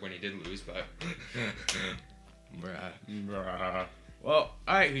finals except when he did lose, but Bruh. Well,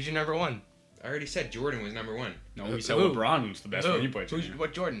 all right. Who's your number one? I already said Jordan was number one. No, we said Who? LeBron was the best Who? when he played. Who's, junior.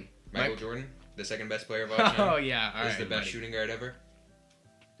 what Jordan? Michael Mike- Jordan, the second best player of all Oh time, yeah. All is right, the best buddy. shooting guard ever.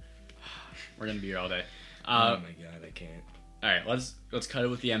 We're gonna be here all day. Oh my god, I can't. All right, let's cut it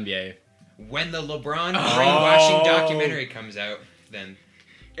with the NBA. When the LeBron Oh. brainwashing documentary comes out, then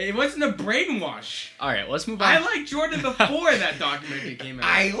It wasn't a brainwash. All right, let's move on. I liked Jordan before that documentary came out.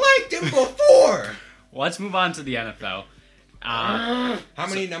 I liked him before. Let's move on to the NFL. How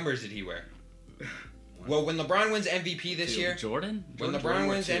many numbers did he wear? Well, when LeBron wins MVP this year, Jordan? when Jordan LeBron wore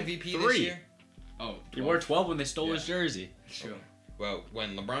wins two. MVP this Three. year, Oh, He wore 12 when they stole his jersey. True. well,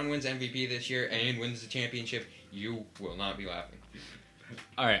 when LeBron wins MVP this year and wins the championship, you will not be laughing.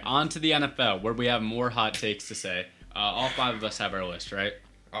 All right, on to the NFL, where we have more hot takes to say. All five of us have our list, right?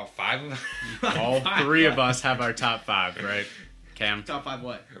 Oh, 5 of them? All three of us have our top five, right? Cam, Top 5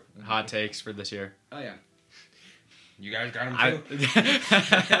 what? hot takes for this year. Oh yeah. You guys got him I, too?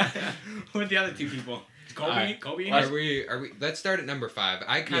 What are the other two people? Kobe. All right. Kobe. Are we? Let's start at number 5.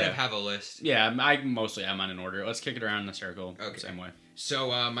 I kind Yeah. of have a list. yeah, I mostly am on an order. Let's kick it around in a circle. Okay. Same way. So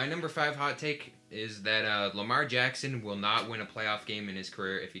my number 5 hot take is that Lamar Jackson will not win a playoff game in his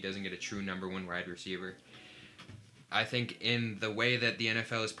career if he doesn't get a true number 1 wide receiver. I think in the way that the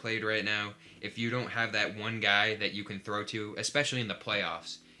NFL is played right now, if you don't have that one guy that you can throw to, especially in the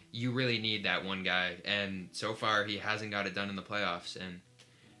playoffs, you really need that one guy. And so far, he hasn't got it done in the playoffs. And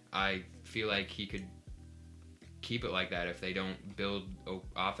I feel like he could keep it like that if they don't build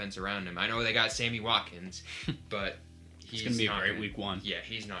offense around him. I know they got Sammy Watkins, but It's going to be a not great gonna- week 1. Yeah,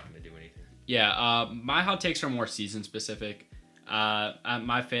 he's not going to do anything. Yeah, my hot takes are more season specific.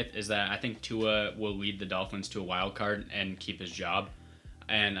 My 5th is that I think Tua will lead the Dolphins to a wild card and keep his job.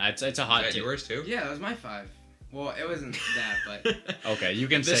 And it's a hot Is that take. yours too? Yeah, that was my 5. Well, it wasn't that, but Okay, you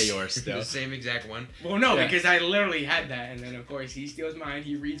can say yours still. The same exact one. well, no, Yeah. because I literally had that, and then of course he steals mine.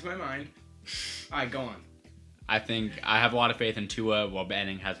 He reads my mind. All right, go on. I think I have a lot of faith in Tua, while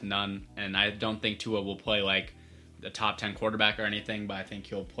Banning has none. And I don't think Tua will play like the top 10 quarterback or anything, but I think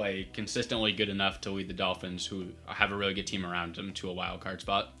he'll play consistently good enough to lead the Dolphins, who have a really good team around him, to a wild card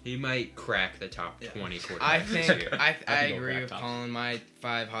spot. He might crack the top 20 quarterbacks. I this think year. I think he'll agree crack with top. Colin. My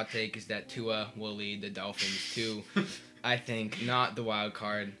 5 hot take is that Tua will lead the Dolphins to, I think, not the wild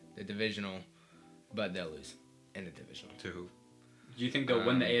card, the divisional, but they'll lose in the divisional. To who? Do you think they'll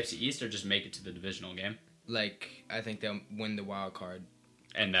win the AFC East or just make it to the divisional game? Like, I think they'll win the wild card,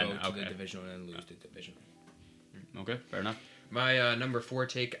 And go then, to the okay. divisional, and then lose the divisional. Okay, fair enough. My number 4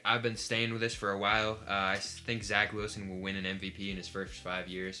 take, I've been staying with this for a while. I think Zach Wilson will win an MVP in his first 5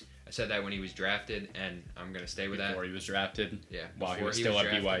 years. I said that when he was drafted, and I'm going to stay with Before that. he was drafted, Yeah. while he before was still at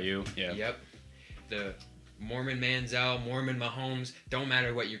drafted. BYU. Yeah. Yep. The Mormon Manziel, Mormon Mahomes, don't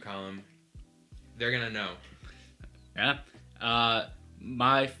matter what you call him. They're going to know. Yeah.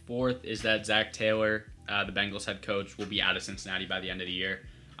 My 4th is that Zach Taylor, the Bengals head coach, will be out of Cincinnati by the end of the year.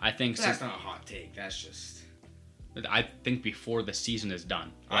 I think That's not a hot take. That's just. I think before the season is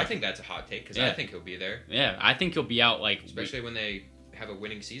done. I think that's a hot take because I Yeah. think he'll be there, Yeah, I think he'll be out like. especially when they have a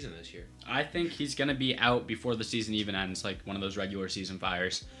winning season this year. I think he's gonna be out before the season even ends, like one of those regular season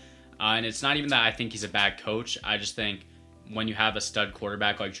fires. And it's not even that I think he's a bad coach. I just think when you have a stud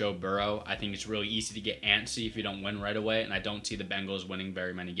quarterback like Joe Burrow, I think it's really easy to get antsy if you don't win right away. And I don't see the Bengals winning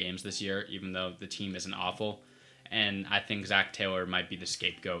very many games this year, even though the team isn't awful. And I think Zach Taylor might be the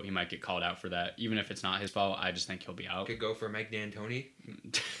scapegoat. He might get called out for that. Even if it's not his fault, I just think he'll be out. Could go for Mike D'Antoni.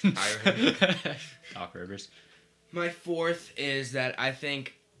 Doc Rivers. My 4th is that I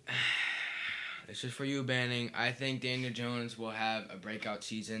think. This is for you, Banning. I think Daniel Jones will have a breakout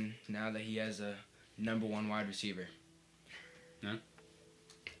season now that he has a number 1 wide receiver. Yeah.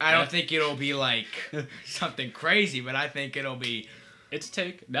 I don't think it'll be like something crazy, but I think it'll be. It's a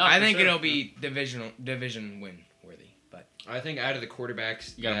take. No, I for think sure. it'll be division win worthy. But I think out of the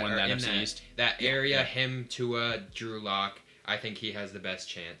quarterbacks You gotta that win are the in NFC East. that area, Yeah. him, Tua, Drew Lock, I think he has the best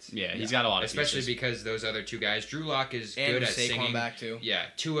chance. Yeah, he's got a lot of Especially pieces. because those other 2 guys, Drew Lock is and good with at Saquon singing. back too. Yeah,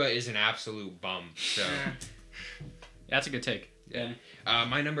 Tua is an absolute bum. So That's a good take. Yeah.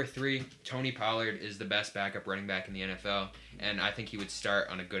 My number 3, Tony Pollard, is the best backup running back in the NFL, and I think he would start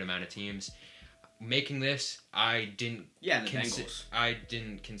on a good amount of teams. Making this, I didn't Bengals. I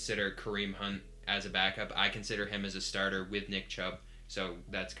didn't consider Kareem Hunt as a backup. I consider him as a starter with Nick Chubb, so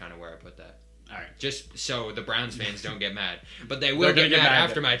that's kind of where I put that. All right. Just so the Browns fans don't get mad. But they will They're get gonna mad get mad.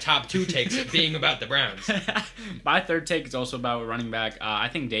 after my top 2 takes being about the Browns. My third take is also about running back. I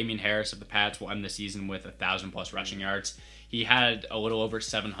think Damian Harris of the Pats will end the season with 1,000+ rushing yards. He had a little over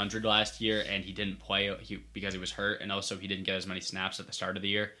 700 last year, and he didn't play because he was hurt, and also he didn't get as many snaps at the start of the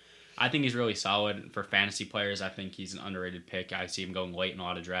year. I think he's really solid for fantasy players. I think he's an underrated pick. I see him going late in a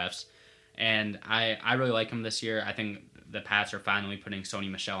lot of drafts. And I really like him this year. I think the Pats are finally putting Sony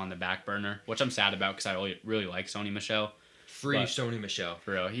Michel on the back burner, which I'm sad about because I really like Sony Michel. Free But- Sony Michel.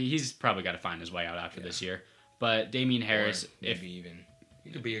 For real. He's probably got to find his way out after this year. But Damian Harris, Or maybe even. He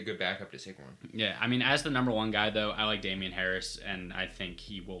could be a good backup to Saquon. yeah, I mean, as the number 1 guy, though, I like Damian Harris, and I think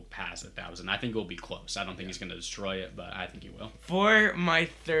he will pass 1,000. I think it will be close. I don't think he's going to destroy it, but I think he will. For my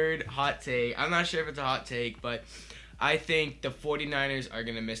third hot take, I'm not sure if it's a hot take, but I think the 49ers are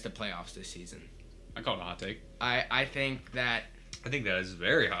going to miss the playoffs this season. I call it a hot take. I think that... I think that is a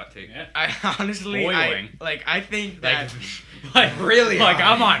very hot take. Yeah. I honestly... Boiling. I think that... Like, really like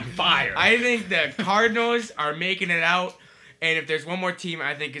hot. I'm on fire. I think the Cardinals are making it out, and if there's one more team,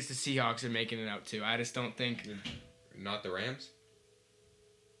 I think it's the Seahawks are making it out too. I just don't think... Not the Rams?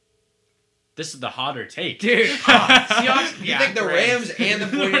 This is the hotter take. Dude, Seahawks... You think the Rams and the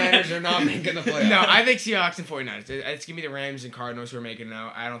 49ers are not making the playoffs? No, I think Seahawks and 49ers. It's going to be the Rams and Cardinals who are making it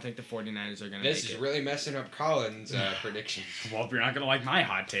out. I don't think the 49ers are going to make This it. is really messing up Colin's predictions. Well, if you're not going to like my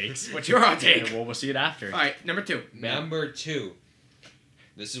hot takes, What's your hot take? Well, we'll see it after. All right, number 2. Number 2.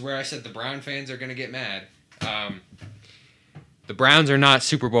 This is where I said the Brown fans are going to get mad. The Browns are not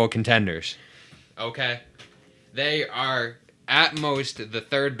Super Bowl contenders. Okay? They are, at most, the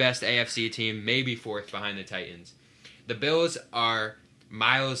 3rd best AFC team, maybe 4th behind the Titans. The Bills are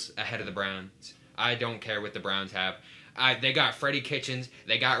miles ahead of the Browns. I don't care what the Browns have. They got Freddie Kitchens.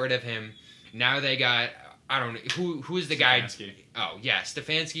 They got rid of him. Now they got... I don't know. Who's the guy? Stefanski. Oh, yeah,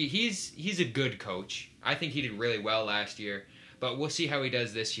 Stefanski. He's a good coach. I think he did really well last year. But we'll see how he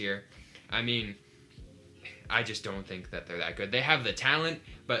does this year. I mean, I just don't think that they're that good. They have the talent,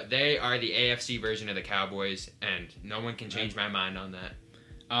 but they are the AFC version of the Cowboys, and no one can change my mind on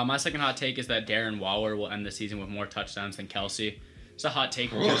that. My second hot take is that Darren Waller will end the season with more touchdowns than Kelsey. It's a hot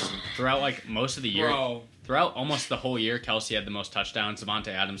take because throughout most of the year, throughout almost the whole year, Kelsey had the most touchdowns. Devontae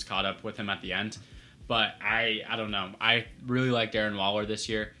Adams caught up with him at the end. But I don't know. I really like Darren Waller this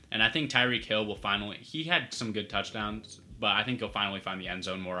year, and I think Tyreek Hill will finally... He had some good touchdowns, but I think he'll finally find the end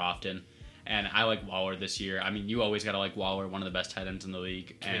zone more often. And I like Waller this year. I mean, you always got to like Waller, one of the best tight ends in the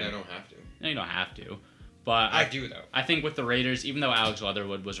league. And I mean, I don't have to. No, you don't have to. But I do, though. I think with the Raiders, even though Alex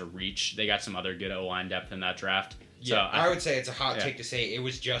Leatherwood was a reach, they got some other good O-line depth in that draft. So Yeah, I would say it's a hot take to say it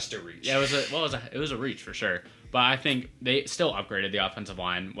was just a reach. Yeah, it was a reach for sure. But I think they still upgraded the offensive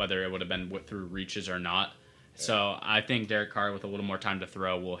line, whether it would have been through reaches or not. So I think Derek Carr, with a little more time to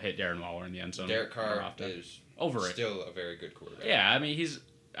throw, will hit Darren Waller in the end zone. Derek more Carr often. is Overrated. still a very good quarterback. Yeah, I mean,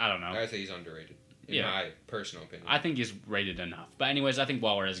 I don't know. I say he's underrated, in my personal opinion. I think he's rated enough. But anyways, I think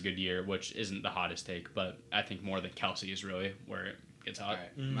Waller has a good year, which isn't the hottest take, but I think more than Kelsey is really where it gets hot. All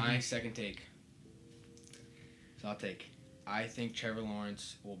right, my second take. So I'll take. I think Trevor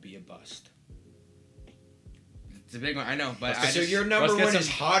Lawrence will be a bust. It's a big one, I know, but So your number let's get one is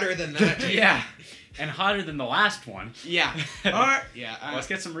some- hotter than that take. yeah, And hotter than the last one. yeah, or yeah. Let's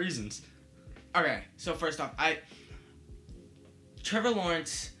get some reasons. Okay, so first off, Trevor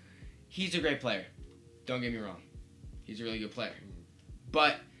Lawrence, he's a great player. Don't get me wrong, he's a really good player,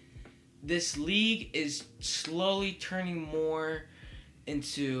 but this league is slowly turning more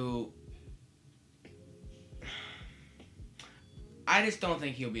into. I just don't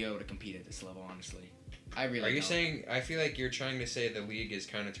think he'll be able to compete at this level, honestly. I really. Are you don't. saying? I feel like you're trying to say the league is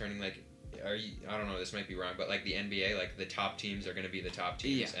kind of turning like. Are you? I don't know. This might be wrong, but like the NBA, like the top teams are going to be the top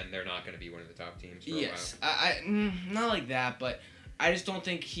teams, and they're not going to be one of the top teams. For Yes, a while. not like that, but I just don't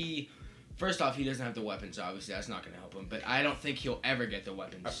think he. First off, he doesn't have the weapons. Obviously, that's not going to help him. But I don't think he'll ever get the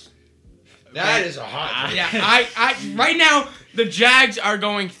weapons. That is a hot take. Yeah, I right now the Jags are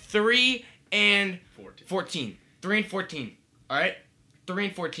going 3-14. 3-14. All right,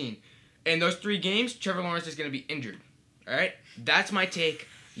 3-14. In those 3 games, Trevor Lawrence is going to be injured. All right, that's my take.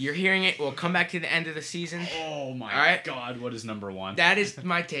 You're hearing it. We'll come back to the end of the season. Oh my All right. God! What is number one? That is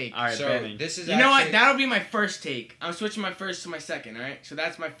my take. All right, So Benny. this is You know what? actually- That'll be my first take. I'm switching my first to my second. All right. So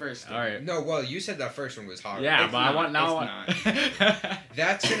that's my first. Take. All right. No, well, you said that first one was hard. Yeah, It's but I not, want now. it's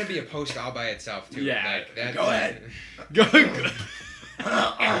That's gonna be a post all by itself too. Yeah. Like, that's, Go ahead. Go.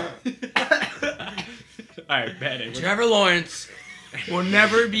 All right, Benny. Trevor Lawrence will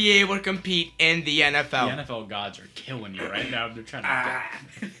never be able to compete in the NFL. The NFL gods are killing you right now. They're trying to. All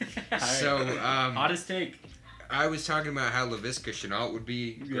right. So Hottest take. I was talking about how Laviska Shenault would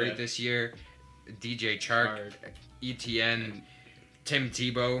be great Yeah. this year. DJ Chark, ETN, Tim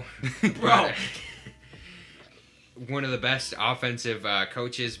Tebow, Bro. one of the best offensive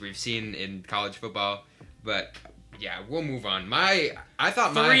coaches we've seen in college football. But yeah, we'll move on. I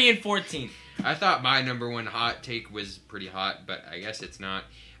thought 3-14. I thought my number one hot take was pretty hot, but I guess it's not.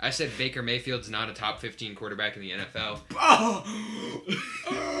 I said Baker Mayfield's not a top 15 quarterback in the NFL,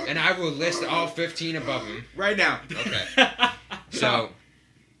 Oh. and I will list all 15 above him. Right now. Okay. So,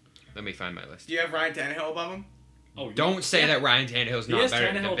 let me find my list. Do you have Ryan Tannehill above him? Oh, Don't say that Ryan Tannehill's He not is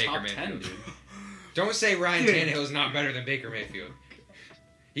better than Tannehill Baker top Mayfield. 10, dude. Don't say Ryan Dude. Tannehill's not better than Baker Mayfield.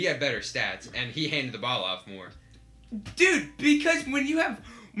 He had better stats, and he handed the ball off more. Dude, because when you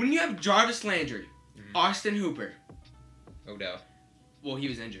have Jarvis Landry, Austin Hooper. Odell. Well, he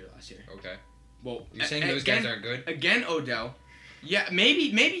was injured last year. Okay. Well, You're saying those guys aren't good? Again, Odell. Yeah,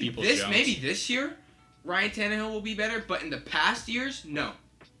 maybe Peoples-Jones. this year, Ryan Tannehill will be better. But in the past years, no.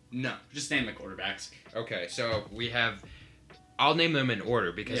 Just name the quarterbacks. Okay, so we have... I'll name them in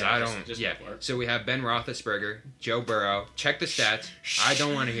order because Yeah, I just- don't... just yeah. go for it. So we have Ben Roethlisberger, Joe Burrow. Check the stats. I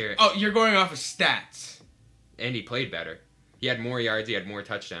don't want to hear it. Oh, you're going off of stats. And he played better. He had more yards, he had more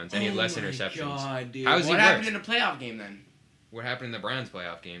touchdowns, and he had less interceptions. God, dude. How is he what worse? happened in the playoff game then? What happened in the Browns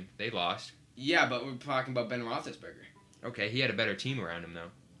playoff game? They lost. Yeah, but we're talking about Ben Roethlisberger. Okay, he had a better team around him, though.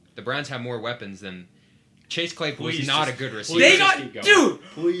 The Browns have more weapons than... Chase Claypool Please is not just- a good receiver. They just got keep going. dude.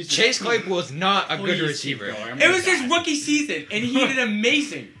 Please. Chase Claypool is not a good receiver. It was his rookie season, and he did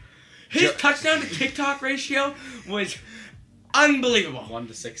amazing. His Joe- touchdown to TikTok ratio was unbelievable. 1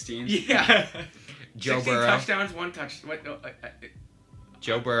 to 16. Yeah. Joe 16 Burrow. touchdowns, 1 touch. What? No,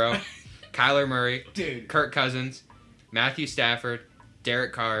 Joe Burrow. Kyler Murray. dude. Kirk Cousins. Matthew Stafford.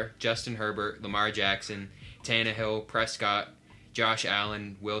 Derek Carr. Justin Herbert. Lamar Jackson. Tannehill. Prescott. Josh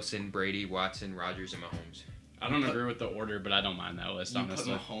Allen. Wilson. Brady. Watson. Rodgers, and Mahomes. I don't agree with the order, but I don't mind that list, You put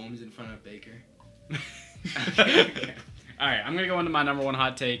honestly. Mahomes in front of Baker. All right, I'm going to go into my number one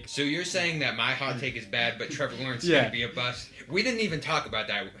hot take. So you're saying that my hot take is bad, but Trevor Lawrence is Yeah. going to be a bust? We didn't even talk about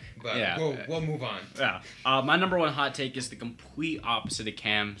that, but Yeah. we'll move on. Yeah. My number one hot take is the complete opposite of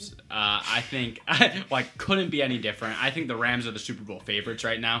Cam's. I think, couldn't be any different. I think the Rams are the Super Bowl favorites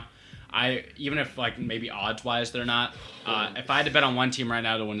right now. Even if, maybe odds-wise they're not. If I had to bet on one team right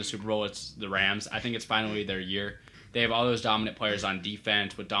now to win the Super Bowl, it's the Rams. I think it's finally their year. They have all those dominant players on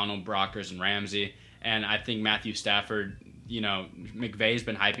defense with Donald, Brockers, and Ramsey. And I think Matthew Stafford, McVay's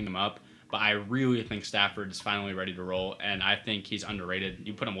been hyping him up. But I really think Stafford is finally ready to roll, and I think he's underrated.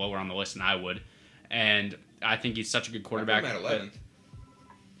 You put him lower on the list than I would, and I think he's such a good quarterback. I put him but- at 11th.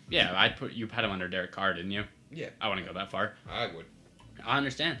 yeah, you had him under Derek Carr, didn't you? Yeah. I wouldn't go that far. I would. I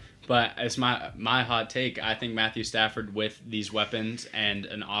understand, but it's my hot take. I think Matthew Stafford with these weapons and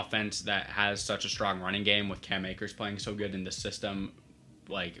an offense that has such a strong running game with Cam Akers playing so good in the system,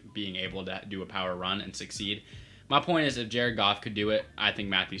 being able to do a power run and succeed. My point is, if Jared Goff could do it, I think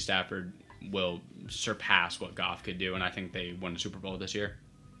Matthew Stafford will surpass what Goff could do, and I think they win the Super Bowl this year,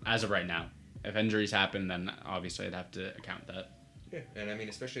 as of right now. If injuries happen, then obviously I'd have to account that. Yeah, and I mean,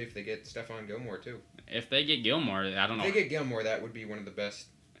 especially if they get Stephon Gilmore, too. If they get Gilmore, I don't know. If they get Gilmore, that would be one of the best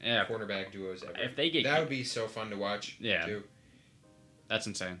Yeah, cornerback duos ever. if they get That would be so fun to watch, Yeah. too. That's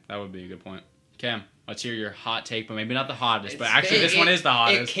insane. That would be a good point. Cam, let's hear your hot take, but maybe not the hottest. But It's- actually, this one is the It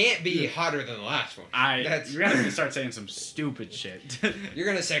hottest. can't be hotter than the last one. You're gonna start saying some stupid shit. You're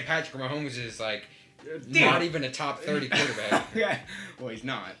going to say Patrick Mahomes is, Dude. not even a top 30 quarterback. Okay. Well, he's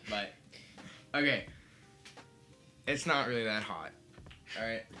not, but okay. It's not really that hot. All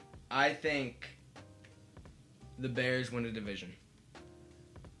right. I think the Bears win the division.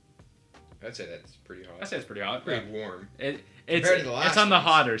 I'd say that's pretty hot. I say it's pretty hot. Pretty warm. It's Compared to the last it's on the ones.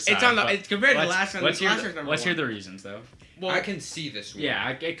 hotter side. It's on the. but It's compared to the let's- last one. Let's The hear last the- one's number let's hear one. the reasons though. I can see this one. Yeah,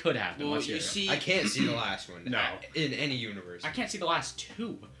 it could happen. Well, let's hear you it. see, I can't see the last one. No. In any universe. I can't see the last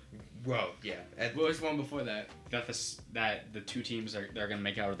two. Well, yeah. what was the one before that? That the two teams they're gonna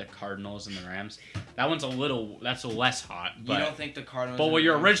make out of the Cardinals and the Rams. That one's that's less hot. You But don't think the Cardinals? but are what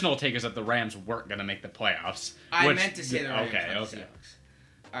your gonna- original take is that the Rams weren't gonna make the playoffs. I which- meant to say the Rams. Okay, not the okay.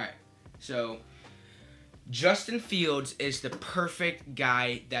 Seahawks. All right. So Justin Fields is the perfect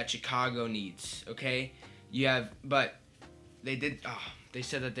guy that Chicago needs. Okay, but they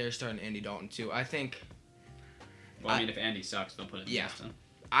said that they're starting Andy Dalton too. I think. Well, I mean, if Andy sucks, they'll put it in Justin.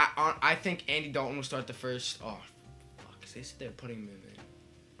 I think Andy Dalton will start the first. Oh, fuck! They said they're putting him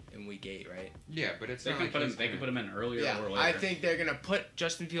in week 8, right? Yeah, but it's They not can like put him. he's They can gonna- put him in earlier Yeah, or later. I think they're gonna put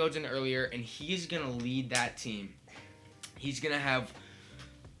Justin Fields in earlier, and he's gonna lead that team. He's gonna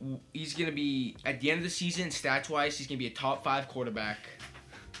be at the end of the season, stats wise, he's gonna be a top 5 quarterback,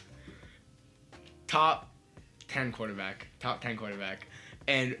 top 10 quarterback,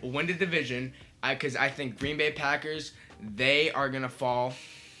 and win the division. Because I think Green Bay Packers, they are gonna fall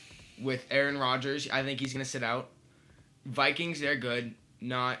with Aaron Rodgers. I think he's gonna sit out. Vikings, they're good,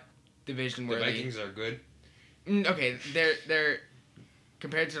 not division The worthy. Vikings are good. Okay, they're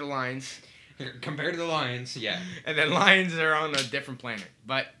compared to the Lions, Compared to the Lions, yeah. and then Lions are on a different planet.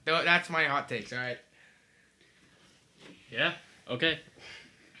 But that's my hot takes. All right. Yeah. Okay.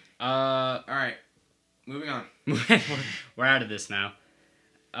 All right. Moving on. We're out of this now.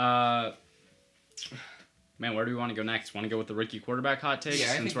 Man, where do we want to go next? Want to go with the rookie quarterback hot takes Yeah, I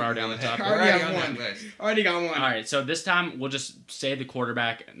since think we're already we on the can go topic? ahead. Already Already have on one. that list. Already got one. All right, so this time we'll just say the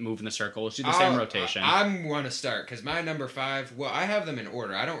quarterback, move in the circle. Let's do the same rotation. I want to start because my number 5. Well, I have them in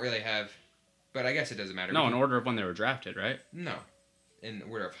order. I don't really have, but I guess it doesn't matter. No, in order of when they were drafted, right? No, in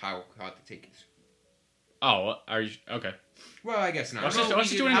order of how hot the take is. Oh, are you okay? Well, I guess not. Let's just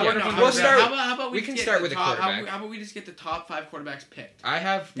do it in How order about- from We'll the start- How about we can just start get with the the top, quarterback. How about we just get the top 5 quarterbacks picked? I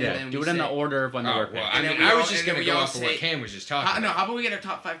have. Yeah, then do we it in the say- order of when they Oh, were well, picked. I And mean, then we I all- was just and then gonna we go all off of what say- Cam was just talking No, about. how about we get our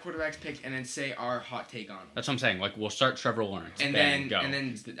top 5 quarterbacks picked and then say our hot take on them? That's what I'm saying. Like, we'll start Trevor Lawrence. And Bang,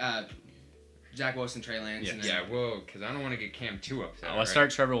 then Zach Wilson, Trey Lance. Yes. And then, Yeah, well, because I don't want to get Cam too upset. Let's right?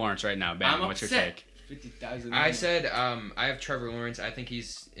 start Trevor Lawrence right now. Bang. I'm What's your upset. take? 50,000. I said I have Trevor Lawrence. I think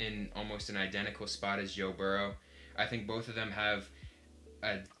he's in almost an identical spot as Joe Burrow. I think both of them have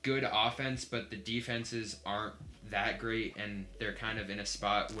a good offense, but the defenses aren't that great, and they're kind of in a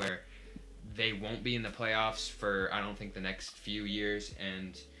spot where they won't be in the playoffs for, I don't think, the next few years.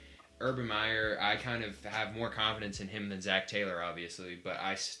 And Urban Meyer, I kind of have more confidence in him than Zach Taylor, obviously, but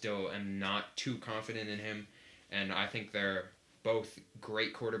I still am not too confident in him. And I think they're both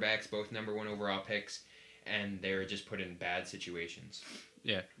great quarterbacks, both number 1 overall picks, and they're just put in bad situations.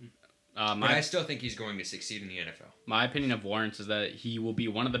 But I still think he's going to succeed in the NFL. My opinion of Lawrence is that he will be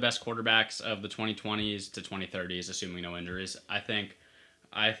one of the best quarterbacks of the 2020s to 2030s, assuming no injuries. I think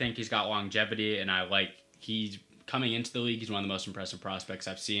he's got longevity, and he's coming into the league. He's one of the most impressive prospects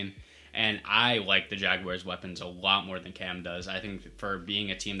I've seen, and I like the Jaguars' weapons a lot more than Cam does. I think for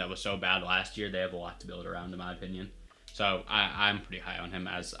being a team that was so bad last year, they have a lot to build around, in my opinion. So I'm pretty high on him,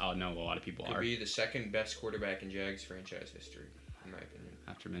 as I know a lot of people Could are. be the second best quarterback in Jags franchise history, in my opinion.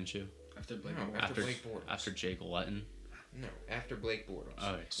 After Minshew, after Blake. No, after Blake Bortles. after Jake Lutton. No, after Blake Bortles.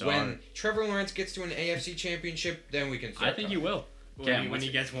 Okay, so when Trevor Lawrence gets to an AFC championship, then we can start I think talking. you will. When, Cam, he, when what's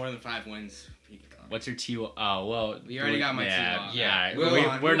he gets more than 5 wins, he can go. What's your T? Oh, well. We already got my T-Law. Yeah, Yeah, we're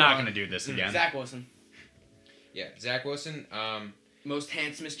move not on. going to do this again. Zach Wilson, Yeah, Zach Wilson. most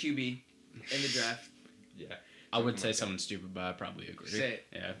handsomest QB in the draft. Yeah. I would something say like something stupid, but I probably agree. Say it.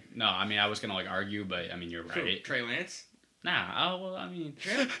 Yeah. No, I mean, I was going to argue, but I mean, you're right. Trey Lance. Nah, oh, well, I mean.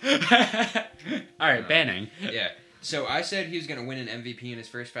 Trey? All right, Banning. that. Yeah. So I said he was going to win an MVP in his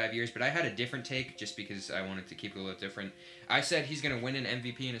first 5 years, but I had a different take just because I wanted to keep it a little different. I said he's going to win an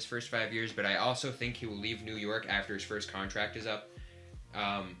MVP in his first 5 years, but I also think he will leave New York after his first contract is up.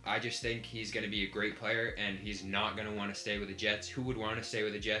 I just think he's going to be a great player, and he's not going to want to stay with the Jets. Who would want to stay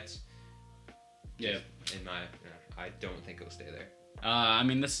with the Jets? Yeah. I don't think he'll stay there. I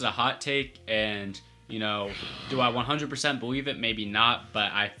mean, this is a hot take, and, you know, do I 100% believe it? Maybe not,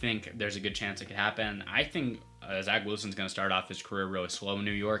 but I think there's a good chance it could happen. I think Zach Wilson's going to start off his career really slow in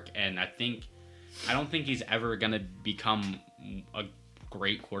New York, and I don't think he's ever going to become a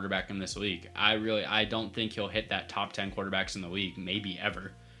great quarterback in this league. I don't think he'll hit that top 10 quarterbacks in the league, maybe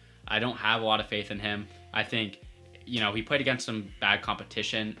ever. I don't have a lot of faith in him. I think, you know, he played against some bad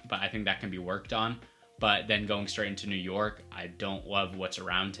competition, but I think that can be worked on. But then going straight into New York, I don't love what's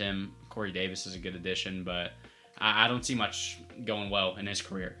around him. Corey Davis is a good addition, but I don't see much going well in his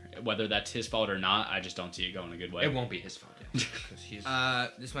career. Whether that's his fault or not, I just don't see it going a good way. It won't be his fault, yeah. 'Cause he's...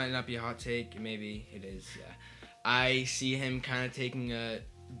 This might not be a hot take. Maybe it is. Yeah, I see him kind of taking a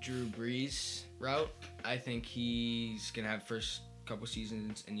Drew Brees route. I think he's gonna have first couple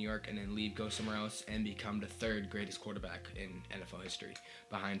seasons in New York and then leave, go somewhere else, and become the 3rd greatest quarterback in NFL history,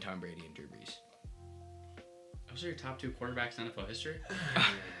 behind Tom Brady and Drew Brees. Those are your top 2 quarterbacks in NFL history?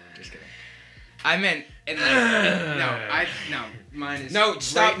 Just kidding. I meant no. Mine is No,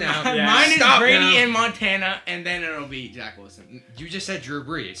 stop now. Yeah. Mine is Stop Brady now. and Montana, and then it'll be Zach Wilson. You just said Drew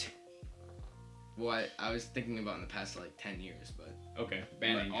Brees. What I was thinking about in the past 10 years, but Okay,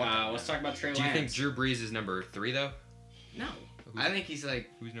 Banning. But Let's talk about Trey Do you think Lance. Drew Brees is number 3 though? no. I think he's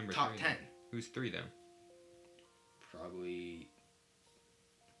Who's number top 3? 10. Who's 3 then? Probably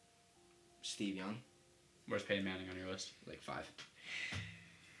Steve Young, Where's Peyton Manning on your list? 5.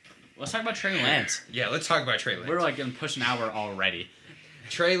 Let's talk about Trey Lance. Yeah, let's talk about Trey Lance. We're gonna push an hour already.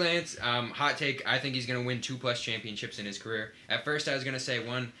 Trey Lance, hot take. I think he's going to win 2+ championships in his career. At first, I was going to say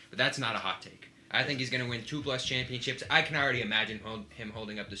 1, but that's not a hot take. I think he's going to win 2+ championships. I can already imagine him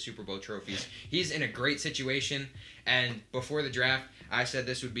holding up the Super Bowl trophies. He's in a great situation, and before the draft, I said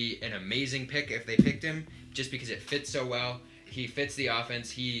this would be an amazing pick if they picked him, just because it fits so well. He fits the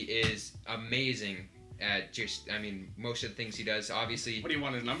offense. He is amazing at most of the things he does. Obviously, What do you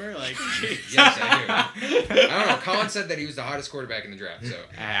want his number? yes, I do. I don't know. Colin said that he was the hottest quarterback in the draft, so.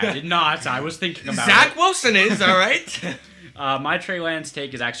 I did not. I was thinking about Zach Wilson is all right. it. My Trey Lance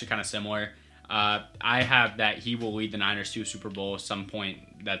take is actually kind of similar. I have that he will lead the Niners to a Super Bowl at some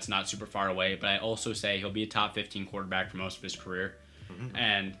point that's not super far away, but I also say he'll be a top 15 quarterback for most of his career. Mm-hmm.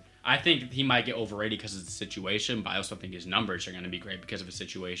 And I think he might get overrated because of the situation, but I also think his numbers are going to be great because of his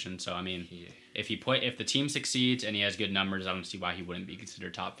situation. So, if the team succeeds and he has good numbers, I don't see why he wouldn't be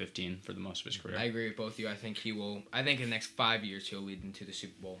considered top 15 for the most of his career. I agree with both of you. I think he will. I think in the next 5 years he'll lead into the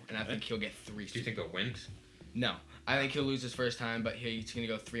Super Bowl, and I think he'll get 3. Do you think they'll win? No, I think he'll lose his first time, but he's going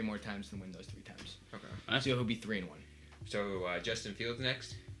to go 3 more times and win those 3 times. Okay. So he'll be 3-1. So, Justin Fields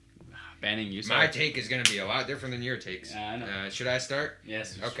next? Banning, you My start. take is going to be a lot different than your takes. Yeah, I know. Should I start?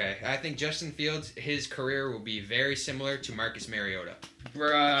 Yes. Okay. I think Justin Fields, his career will be very similar to Marcus Mariota.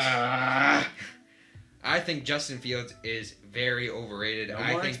 Bruh. I think Justin Fields is very overrated. No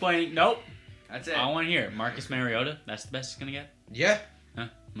I more think, explaining. Nope. That's it. I want to hear it. Marcus Mariota. That's the best he's going to get? yeah, Huh.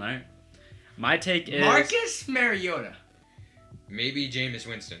 All right. My take is... Marcus Mariota. maybe Jameis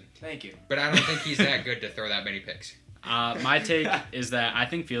Winston. Thank you. But I don't think he's that good to throw that many picks. My take is that I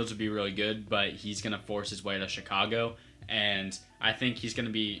think Fields would be really good, but he's going to force his way to Chicago. And I think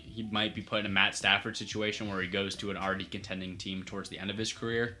he might be put in a Matt Stafford situation where he goes to an already contending team towards the end of his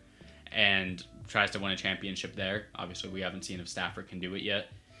career and tries to win a championship there. Obviously, we haven't seen if Stafford can do it yet.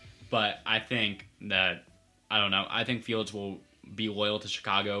 But I think that, I don't know, I think Fields will be loyal to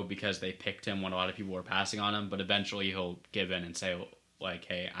Chicago because they picked him when a lot of people were passing on him, but eventually he'll give in and say,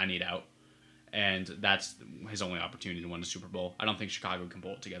 hey, I need out. And that's his only opportunity to win the Super Bowl. I don't think Chicago can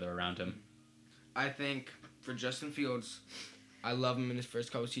pull it together around him. I think for Justin Fields, I love him in his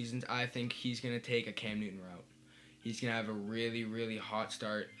first couple seasons. I think he's going to take a Cam Newton route. He's going to have a really, really hot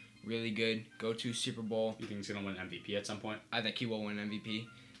start, really good, go to Super Bowl. You think he's going to win MVP at some point? I think he will win MVP,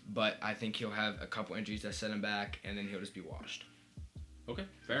 but I think he'll have a couple injuries that set him back, and then he'll just be washed. Okay,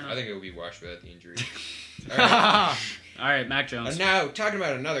 fair enough. I think it will be washed without the injury. All right, Mac Jones. Now, talking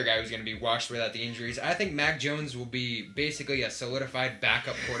about another guy who's going to be washed without the injuries, I think Mac Jones will be basically a solidified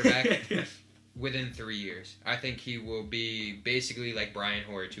backup quarterback within 3 years. I think he will be basically like Brian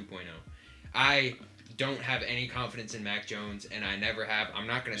Hoyer 2.0. I don't have any confidence in Mac Jones, and I never have. I'm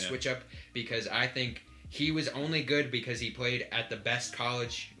not going to switch up because I think he was only good because he played at the best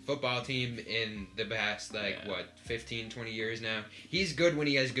college football team in the past, 15, 20 years now. He's good when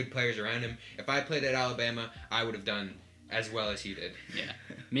he has good players around him. If I played at Alabama, I would have done as well as he did. Yeah.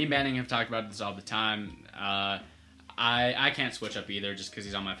 Me and Manning have talked about this all the time. I can't switch up either just because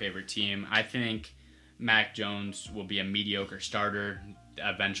he's on my favorite team. I think Mac Jones will be a mediocre starter.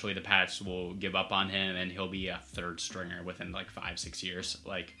 Eventually the Pats will give up on him and he'll be a third stringer within 5-6 years.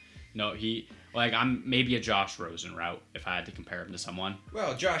 I'm maybe a Josh Rosen route if I had to compare him to someone.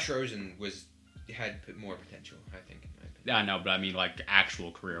 Well, Josh Rosen had more potential, I think. In my opinion. Yeah, no, but I mean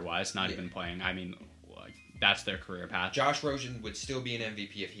actual career-wise, not even playing. I mean, that's their career path. Josh Rosen would still be an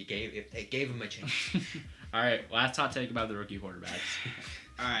MVP if they gave him a chance. All right, last hot take about the rookie quarterbacks.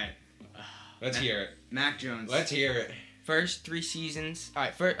 All right. Let's hear it. Mac Jones. Let's hear it. First 3 seasons. All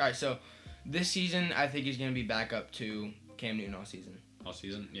right, so this season, I think he's going to be back up to Cam Newton all season. All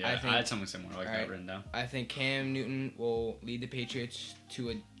season? Yeah, I had something similar like that written down. I think Cam Newton will lead the Patriots to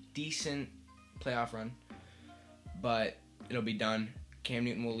a decent playoff run, but it'll be done. Cam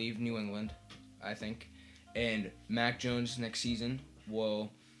Newton will leave New England, I think, and Mac Jones next season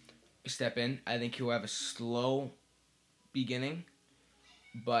will step in. I think he'll have a slow beginning,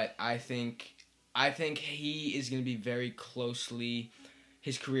 but I think he is going to be very closely,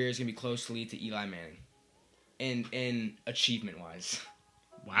 his career is going to be closely to Eli Manning in achievement-wise.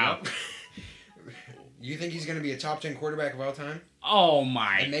 Wow. You think he's going to be a top 10 quarterback of all time? Oh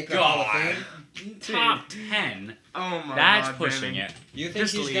my And make the god. Hall of Fame? Top 10. Oh my That's god, pushing Brandon. it. You think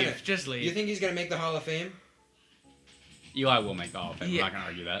Just he's leave. gonna? Just leave. You think he's gonna make the Hall of Fame? Eli will make the Hall of Fame. Yeah. I'm not gonna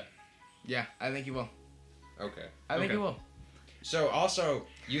argue that. Yeah, I think he will. Okay. I think Okay. he will. So also,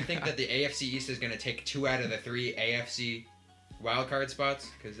 you think that the AFC East is gonna take 2 out of the 3 AFC wildcard spots?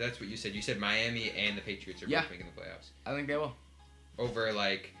 Because that's what you said. You said Miami and the Patriots are Yeah. both making the playoffs I think they will. over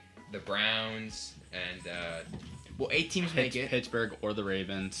like the Browns and Well, 8 teams make it. Pittsburgh or the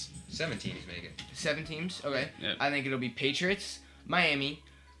Ravens. 7 teams make it. 7 teams. Okay. Yeah. I think it'll be Patriots, Miami,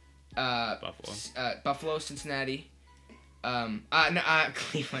 Buffalo. Buffalo, Cincinnati. No,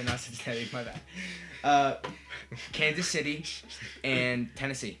 Cleveland, not Cincinnati. My bad. Kansas City, and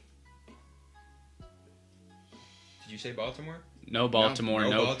Tennessee. Did you say Baltimore? No Baltimore. No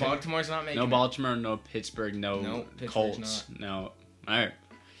No. Baltimore. Baltimore's not making No it. Baltimore. No Pittsburgh. No, No, Pittsburgh's Colts. No. All right.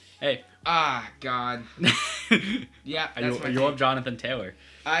 Hey. Ah, God. Yeah, Are that's you, my you take. up Jonathan Taylor?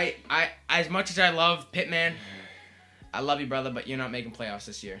 I, as much as I love Pittman, I love you, brother, but you're not making playoffs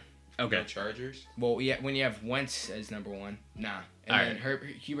this year. Okay. No Chargers. Well, yeah, when you have Wentz as number 1, nah. And All then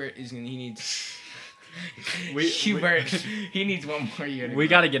right. Hubert is gonna. He needs. We- Hubert, he needs one more year. To We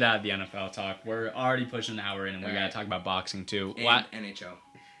go. got to get out of the NFL talk. We're already pushing an hour in, and we All got to right. talk about boxing too. And NHL.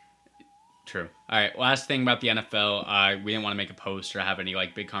 True. All right. Last thing about the NFL, we didn't want to make a post or have any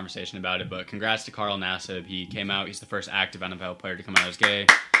like big conversation about it, but congrats to Carl Nassib. He came out. He's the first active NFL player to come out as gay.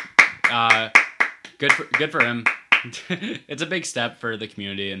 Good for him. It's a big step for the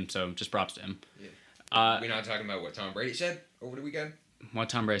community, and so just props to him. Yeah. We're not talking about what Tom Brady said over the weekend. What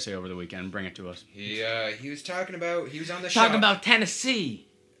Tom Brady say over the weekend? Bring it to us. He was talking about he was on the show. Talking about Tennessee.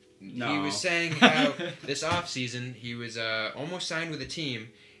 No. He was saying how this offseason he was almost signed with a team,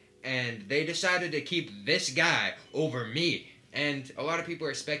 and they decided to keep this guy over me. And a lot of people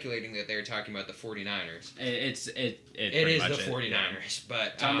are speculating that they're talking about the 49ers. It is It is the 49ers,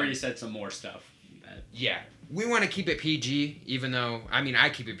 but Tom Brady said some more stuff. yeah, we want to keep it PG, even though I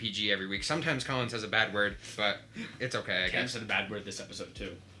keep it PG every week. Sometimes Colin says a bad word, but it's okay. I Cam guess. said a bad word this episode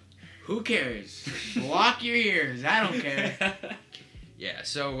too. Who cares? Block your ears. I don't care. Yeah,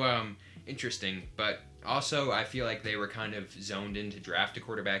 so interesting, but also I feel like they were kind of zoned in to draft a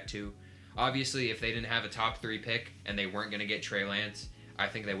quarterback too. Obviously, if they didn't have a top 3 pick and they weren't going to get Trey Lance, I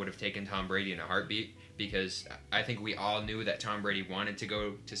think they would have taken Tom Brady in a heartbeat, because I think we all knew that Tom Brady wanted to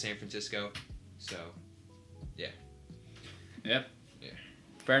go to San Francisco. So, Yep. Yeah.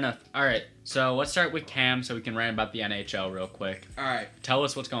 Fair enough. All right. So let's start with Cam so we can rant about the NHL real quick. All right. Tell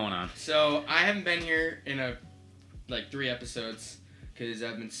us what's going on. So I haven't been here in 3 episodes because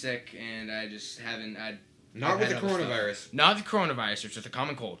I've been sick and I just haven't. not with the I've had other coronavirus. Not the coronavirus. It's just a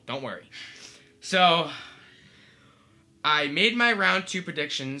common cold. Don't worry. So I made my round 2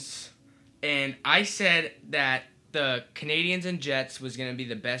 predictions, and I said that the Canadiens and Jets was going to be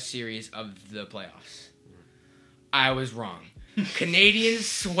the best series of the playoffs. I was wrong. Canadians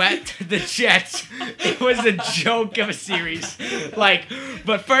swept the Jets. It was a joke of a series.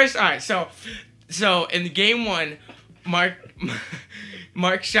 But first, all right. So in game 1, Mark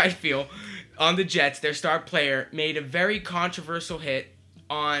Scheifele on the Jets, their star player, made a very controversial hit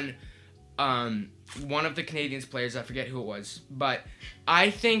on one of the Canadiens players. I forget who it was, but I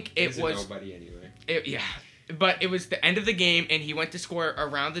think it Isn't was nobody anyway. yeah. But it was the end of the game, and he went to score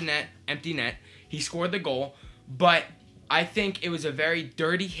around the net, empty net. He scored the goal, but I think it was a very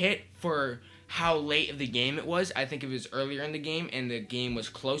dirty hit for how late of the game it was. I think it was earlier in the game, and the game was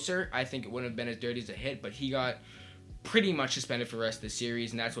closer. I think it wouldn't have been as dirty as a hit, but he got pretty much suspended for the rest of the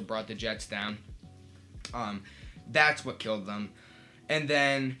series, and that's what brought the Jets down. That's what killed them. And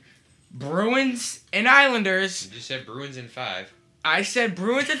then Bruins and Islanders. You just said Bruins in 5. I said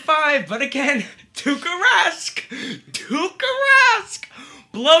Bruins at 5, but again, Tuukka Rask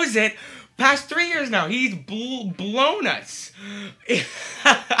blows it. Past 3 years now, he's blown us.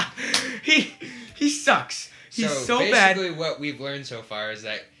 he sucks. He's so bad. Basically, what we've learned so far is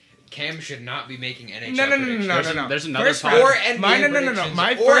that Cam should not be making NHL No. predictions. There's another First pod- round- Or NBA no. predictions,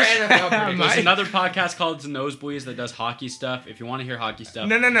 My or first NFL predictions. There's my- another podcast called The Nosebleeds that does hockey stuff. If you want to hear hockey stuff,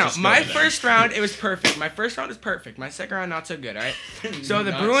 No. just go My to them. first round, it was perfect. My first round is perfect. My second round, not so good, all right? So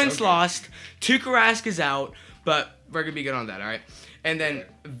the Not Bruins so good. lost. Tuukka Rask is out, but we're going to be good on that, all right? And then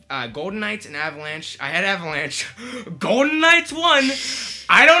Golden Knights and Avalanche. I had Avalanche. Golden Knights won.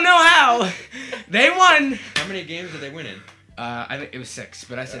 I don't know how. They won. How many games did they win in? I think it was 6,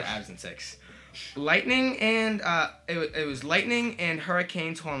 but I said Avs in 6. Lightning and it was Lightning and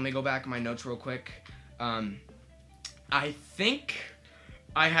Hurricanes. Hold on, let me go back in my notes real quick. I think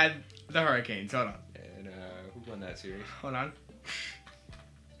I had the Hurricanes. Hold on. And who won that series? Hold on.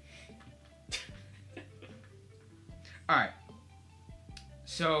 All right.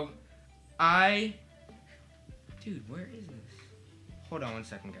 So, dude, where is this? Hold on one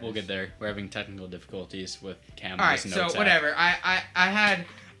second, guys. We'll get there. We're having technical difficulties with Cam. All right, so whatever.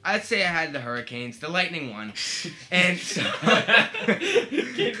 I'd say I had the Hurricanes. The Lightning won. And so... Can't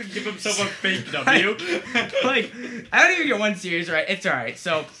even give himself a fake W. Like, I don't even get one series right. It's all right.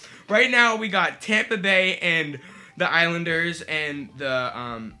 So, right now we got Tampa Bay and the Islanders and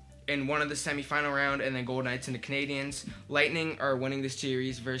the in one of the semifinal round, and then Golden Knights and the Canadiens. Lightning are winning the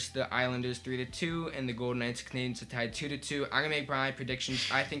series versus the Islanders 3-2, and the Golden Knights and Canadiens are tied 2-2. I'm gonna make my predictions.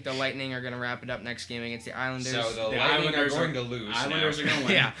 I think the Lightning are gonna wrap it up next game against the Islanders. So the Lightning are going to lose. Islanders are gonna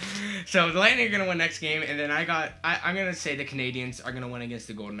win. Yeah. So the Lightning are gonna win next game, and then I'm gonna say the Canadiens are gonna win against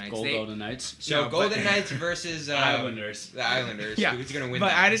the Golden Knights. Golden Knights. So No, Golden but- Knights versus Islanders. The Islanders. Yeah, Who's gonna win? But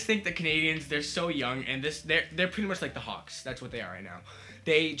that? I just think the Canadians, they're so young, and they're pretty much like the Hawks. That's what they are right now.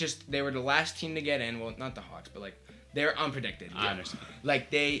 They were the last team to get in. Well, not the Hawks, but like they're unpredicted. I understand.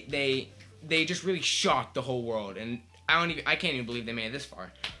 Like they just really shocked the whole world, and I can't even believe they made it this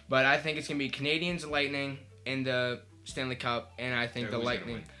far. But I think it's gonna be Canadians, Lightning in the Stanley Cup, and I think So the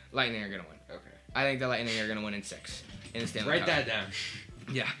who's Lightning are gonna win. Okay. I think the Lightning are gonna win in 6 in the Stanley Write Cup. that down.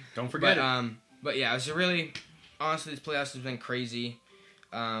 Yeah. Don't forget it. But yeah, it's a really honestly, this playoffs has been crazy.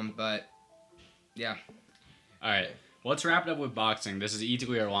 But yeah. All right. Let's wrap it up with boxing. This is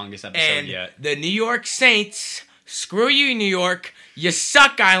easily our longest episode And yet. the New York Saints, screw you, New York. You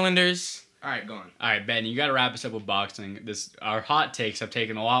suck, Islanders. All right, go on. All right, Ben, you got to wrap us up with boxing. Our hot takes have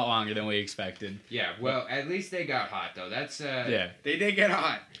taken a lot longer than we expected. Yeah. Well, at least they got hot though. That's Yeah, They did get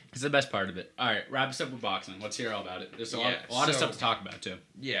hot. it's the best part of it. All right, wrap us up with boxing. Let's hear all about it. There's a lot of so- stuff to talk about too.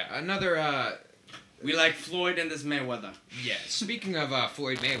 Yeah. Another. We like Floyd and this Mayweather. Yeah. Speaking of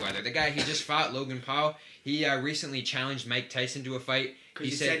Floyd Mayweather, the guy he just fought, Logan Paul, he recently challenged Mike Tyson to a fight. Because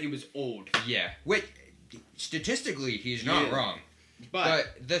he said he was old. Yeah. Which statistically, he's not Yeah. wrong.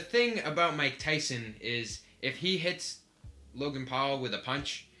 But the thing about Mike Tyson is if he hits Logan Paul with a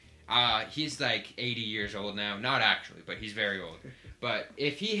punch, he's like 80 years old now. Not actually, but he's very old. But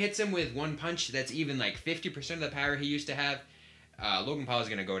if he hits him with one punch that's even like 50% of the power he used to have, Logan Paul is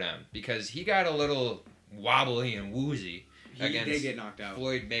going to go down. Because he got a little wobbly and woozy He against did get knocked out.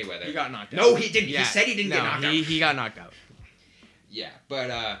 Floyd Mayweather. He got knocked out. No, he didn't. Yeah. He said he didn't get knocked out. He got knocked out. Yeah,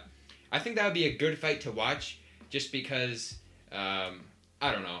 but I think that would be a good fight to watch just because, I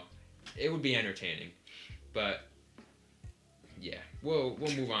don't know, it would be entertaining. But, yeah, we'll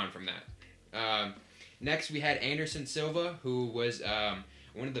move on from that. Next, we had Anderson Silva, who was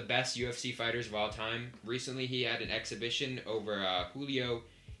one of the best UFC fighters of all time. Recently, he had an exhibition over Julio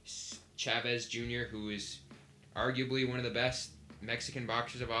Chavez Jr., who is arguably one of the best Mexican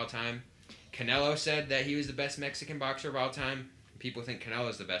boxers of all time. Canelo said that he was the best Mexican boxer of all time. People think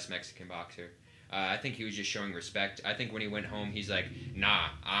Canelo's the best Mexican boxer. I think he was just showing respect. I think when he went home, he's like, nah,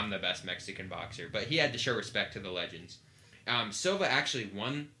 I'm the best Mexican boxer. But he had to show respect to the legends. Silva actually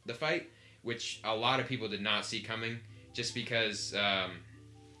won the fight, which a lot of people did not see coming, just because,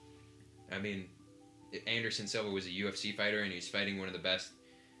 Anderson Silva was a UFC fighter, and he was fighting one of the best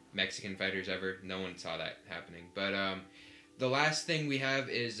Mexican fighters ever. No one saw that happening. But the last thing we have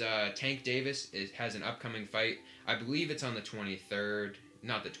is Tank Davis has an upcoming fight. I believe it's on the 23rd.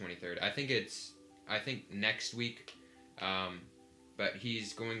 Not the 23rd. I think next week. But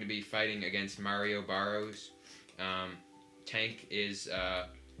he's going to be fighting against Mario Barros. Tank is a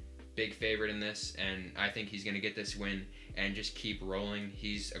big favorite in this, and I think he's going to get this win and just keep rolling.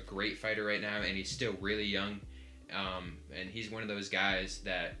 He's a great fighter right now, and he's still really young. And he's one of those guys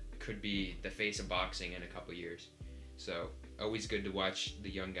that could be the face of boxing in a couple years. So, always good to watch the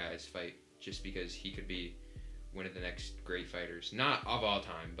young guys fight, just because he could be one of the next great fighters. Not of all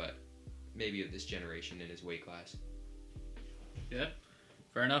time, but maybe of this generation in his weight class. Yeah,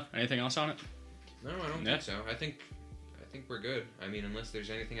 fair enough. Anything else on it? No, I don't think so. I think we're good. I mean, unless there's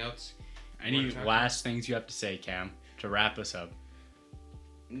anything else. Any last things you have to say, Cam, to wrap us up?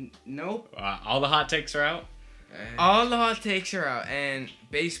 Nope. All the hot takes are out? All the hot takes are out, and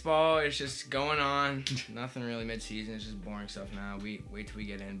baseball is just going on. Nothing really mid-season. It's just boring stuff now. Wait till we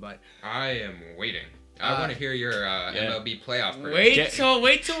get in, but I am waiting. I want to hear your MLB playoff prediction.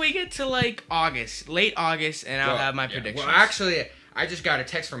 wait till we get to like August, late August, and I'll have my predictions. Well, actually, I just got a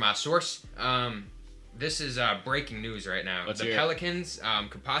text from our source. This is breaking news right now. Let's the hear it. Pelicans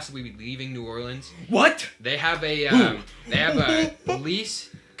could possibly be leaving New Orleans. What? They have a lease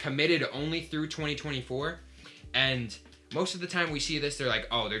committed only through 2024, and most of the time we see this, they're like,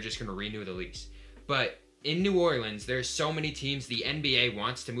 oh, they're just going to renew the lease. But in New Orleans, there's so many teams. The NBA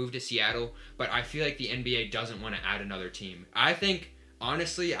wants to move to Seattle, but I feel like the NBA doesn't want to add another team. I think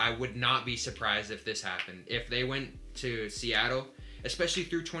honestly, I would not be surprised if this happened. If they went to Seattle, especially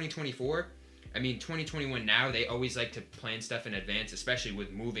through 2024. I mean, 2021 now, they always like to plan stuff in advance, especially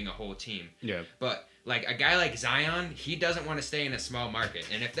with moving a whole team. Yeah. But, like, a guy like Zion, he doesn't want to stay in a small market.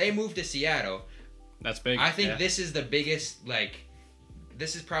 And if they move to Seattle, That's big. I think this is the biggest, like,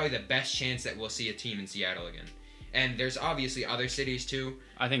 this is probably the best chance that we'll see a team in Seattle again. And there's obviously other cities, too.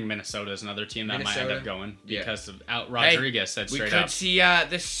 I think Minnesota is another team that might end up going because of Rodriguez said We straight could up. see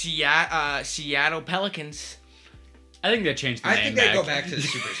the Seattle Pelicans. I think they changed the I name think they go back to the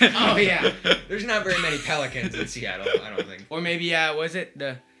Supersonics. Oh, yeah. There's not very many Pelicans in Seattle, I don't think. Or maybe, was it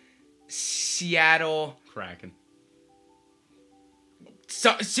the Seattle Kraken.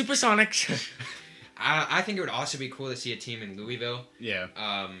 Supersonics? I think it would also be cool to see a team in Louisville. Yeah.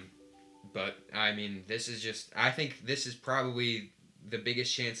 But, I mean, I think this is probably the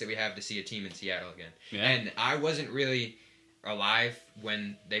biggest chance that we have to see a team in Seattle again. Yeah. And I wasn't really alive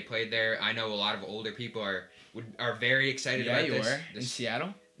when they played there. I know a lot of older people are very excited about you this. were in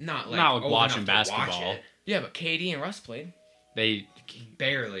Seattle? Not Not old watching enough to watch basketball. it. Yeah, but KD and Russ played. They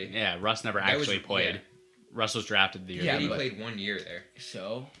Barely. Yeah, Russ never That was- actually played. yeah. Russ was drafted the year. Yeah, he before. played 1 year there.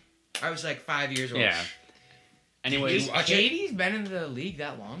 So, I was like 5 years old. Yeah. Anyways, watch it? KD's been in the league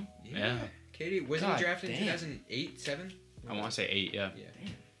that long. Yeah. Katie, wasn't God he drafted in damn. 2008, 7? I want to say 8. Yeah. Yeah.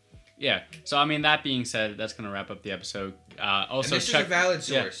 Yeah. So I mean, that being said, that's gonna wrap up the episode. Also, And this check is a valid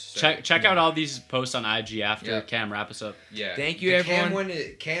yeah, source. so- check out all these posts on IG after Yeah. Cam wrap us up. Yeah. Thank you, The everyone.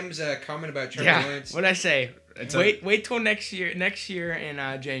 Cam's comment about Trevor Yeah. Lawrence. What'd I say? It's Wait till next year. Next year in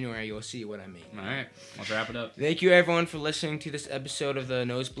January, you'll see what I mean. All right, let's wrap it up. Thank you, everyone, for listening to this episode of the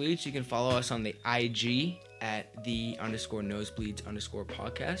Nosebleeds. You can follow us on the IG at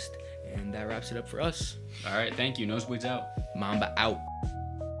 _Nosebleeds_podcast. And that wraps it up for us. All right, thank you. Nosebleeds out. Mamba out.